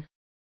Xiang Yun.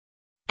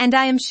 And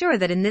I am sure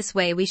that in this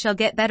way we shall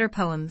get better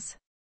poems.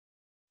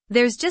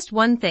 There's just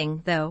one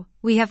thing, though,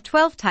 we have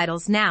 12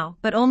 titles now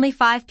but only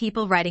 5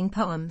 people writing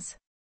poems.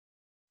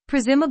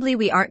 Presumably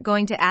we aren't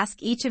going to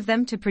ask each of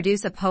them to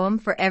produce a poem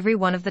for every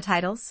one of the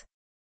titles?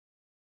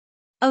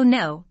 Oh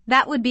no,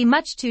 that would be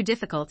much too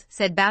difficult,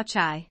 said Bao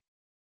Chai.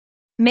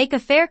 Make a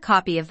fair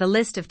copy of the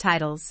list of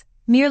titles,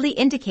 merely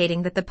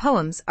indicating that the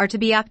poems are to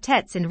be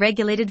octets in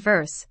regulated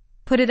verse,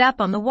 put it up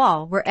on the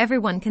wall where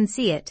everyone can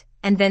see it,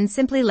 and then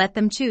simply let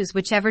them choose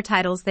whichever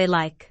titles they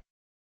like.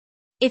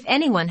 If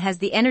anyone has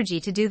the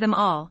energy to do them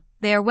all,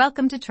 they are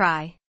welcome to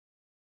try.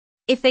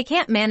 If they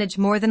can't manage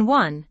more than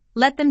one,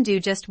 let them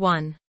do just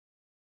one.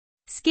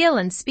 Skill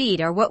and speed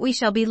are what we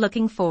shall be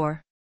looking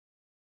for.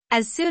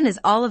 As soon as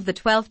all of the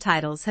 12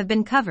 titles have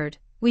been covered,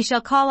 we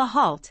shall call a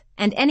halt,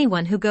 and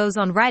anyone who goes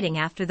on writing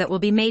after that will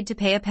be made to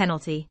pay a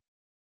penalty.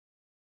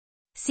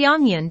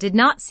 Xiangyun did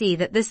not see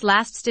that this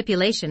last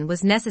stipulation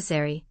was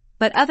necessary,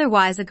 but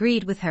otherwise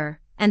agreed with her,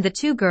 and the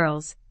two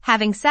girls,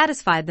 having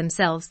satisfied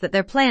themselves that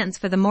their plans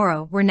for the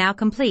morrow were now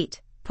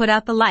complete, put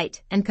out the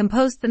light and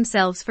composed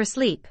themselves for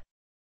sleep.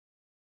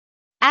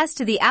 As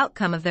to the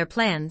outcome of their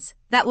plans,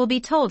 that will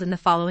be told in the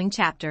following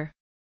chapter.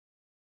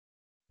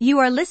 You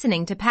are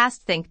listening to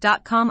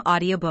PastThink.com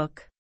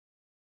audiobook.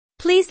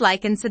 Please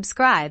like and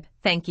subscribe,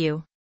 thank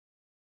you.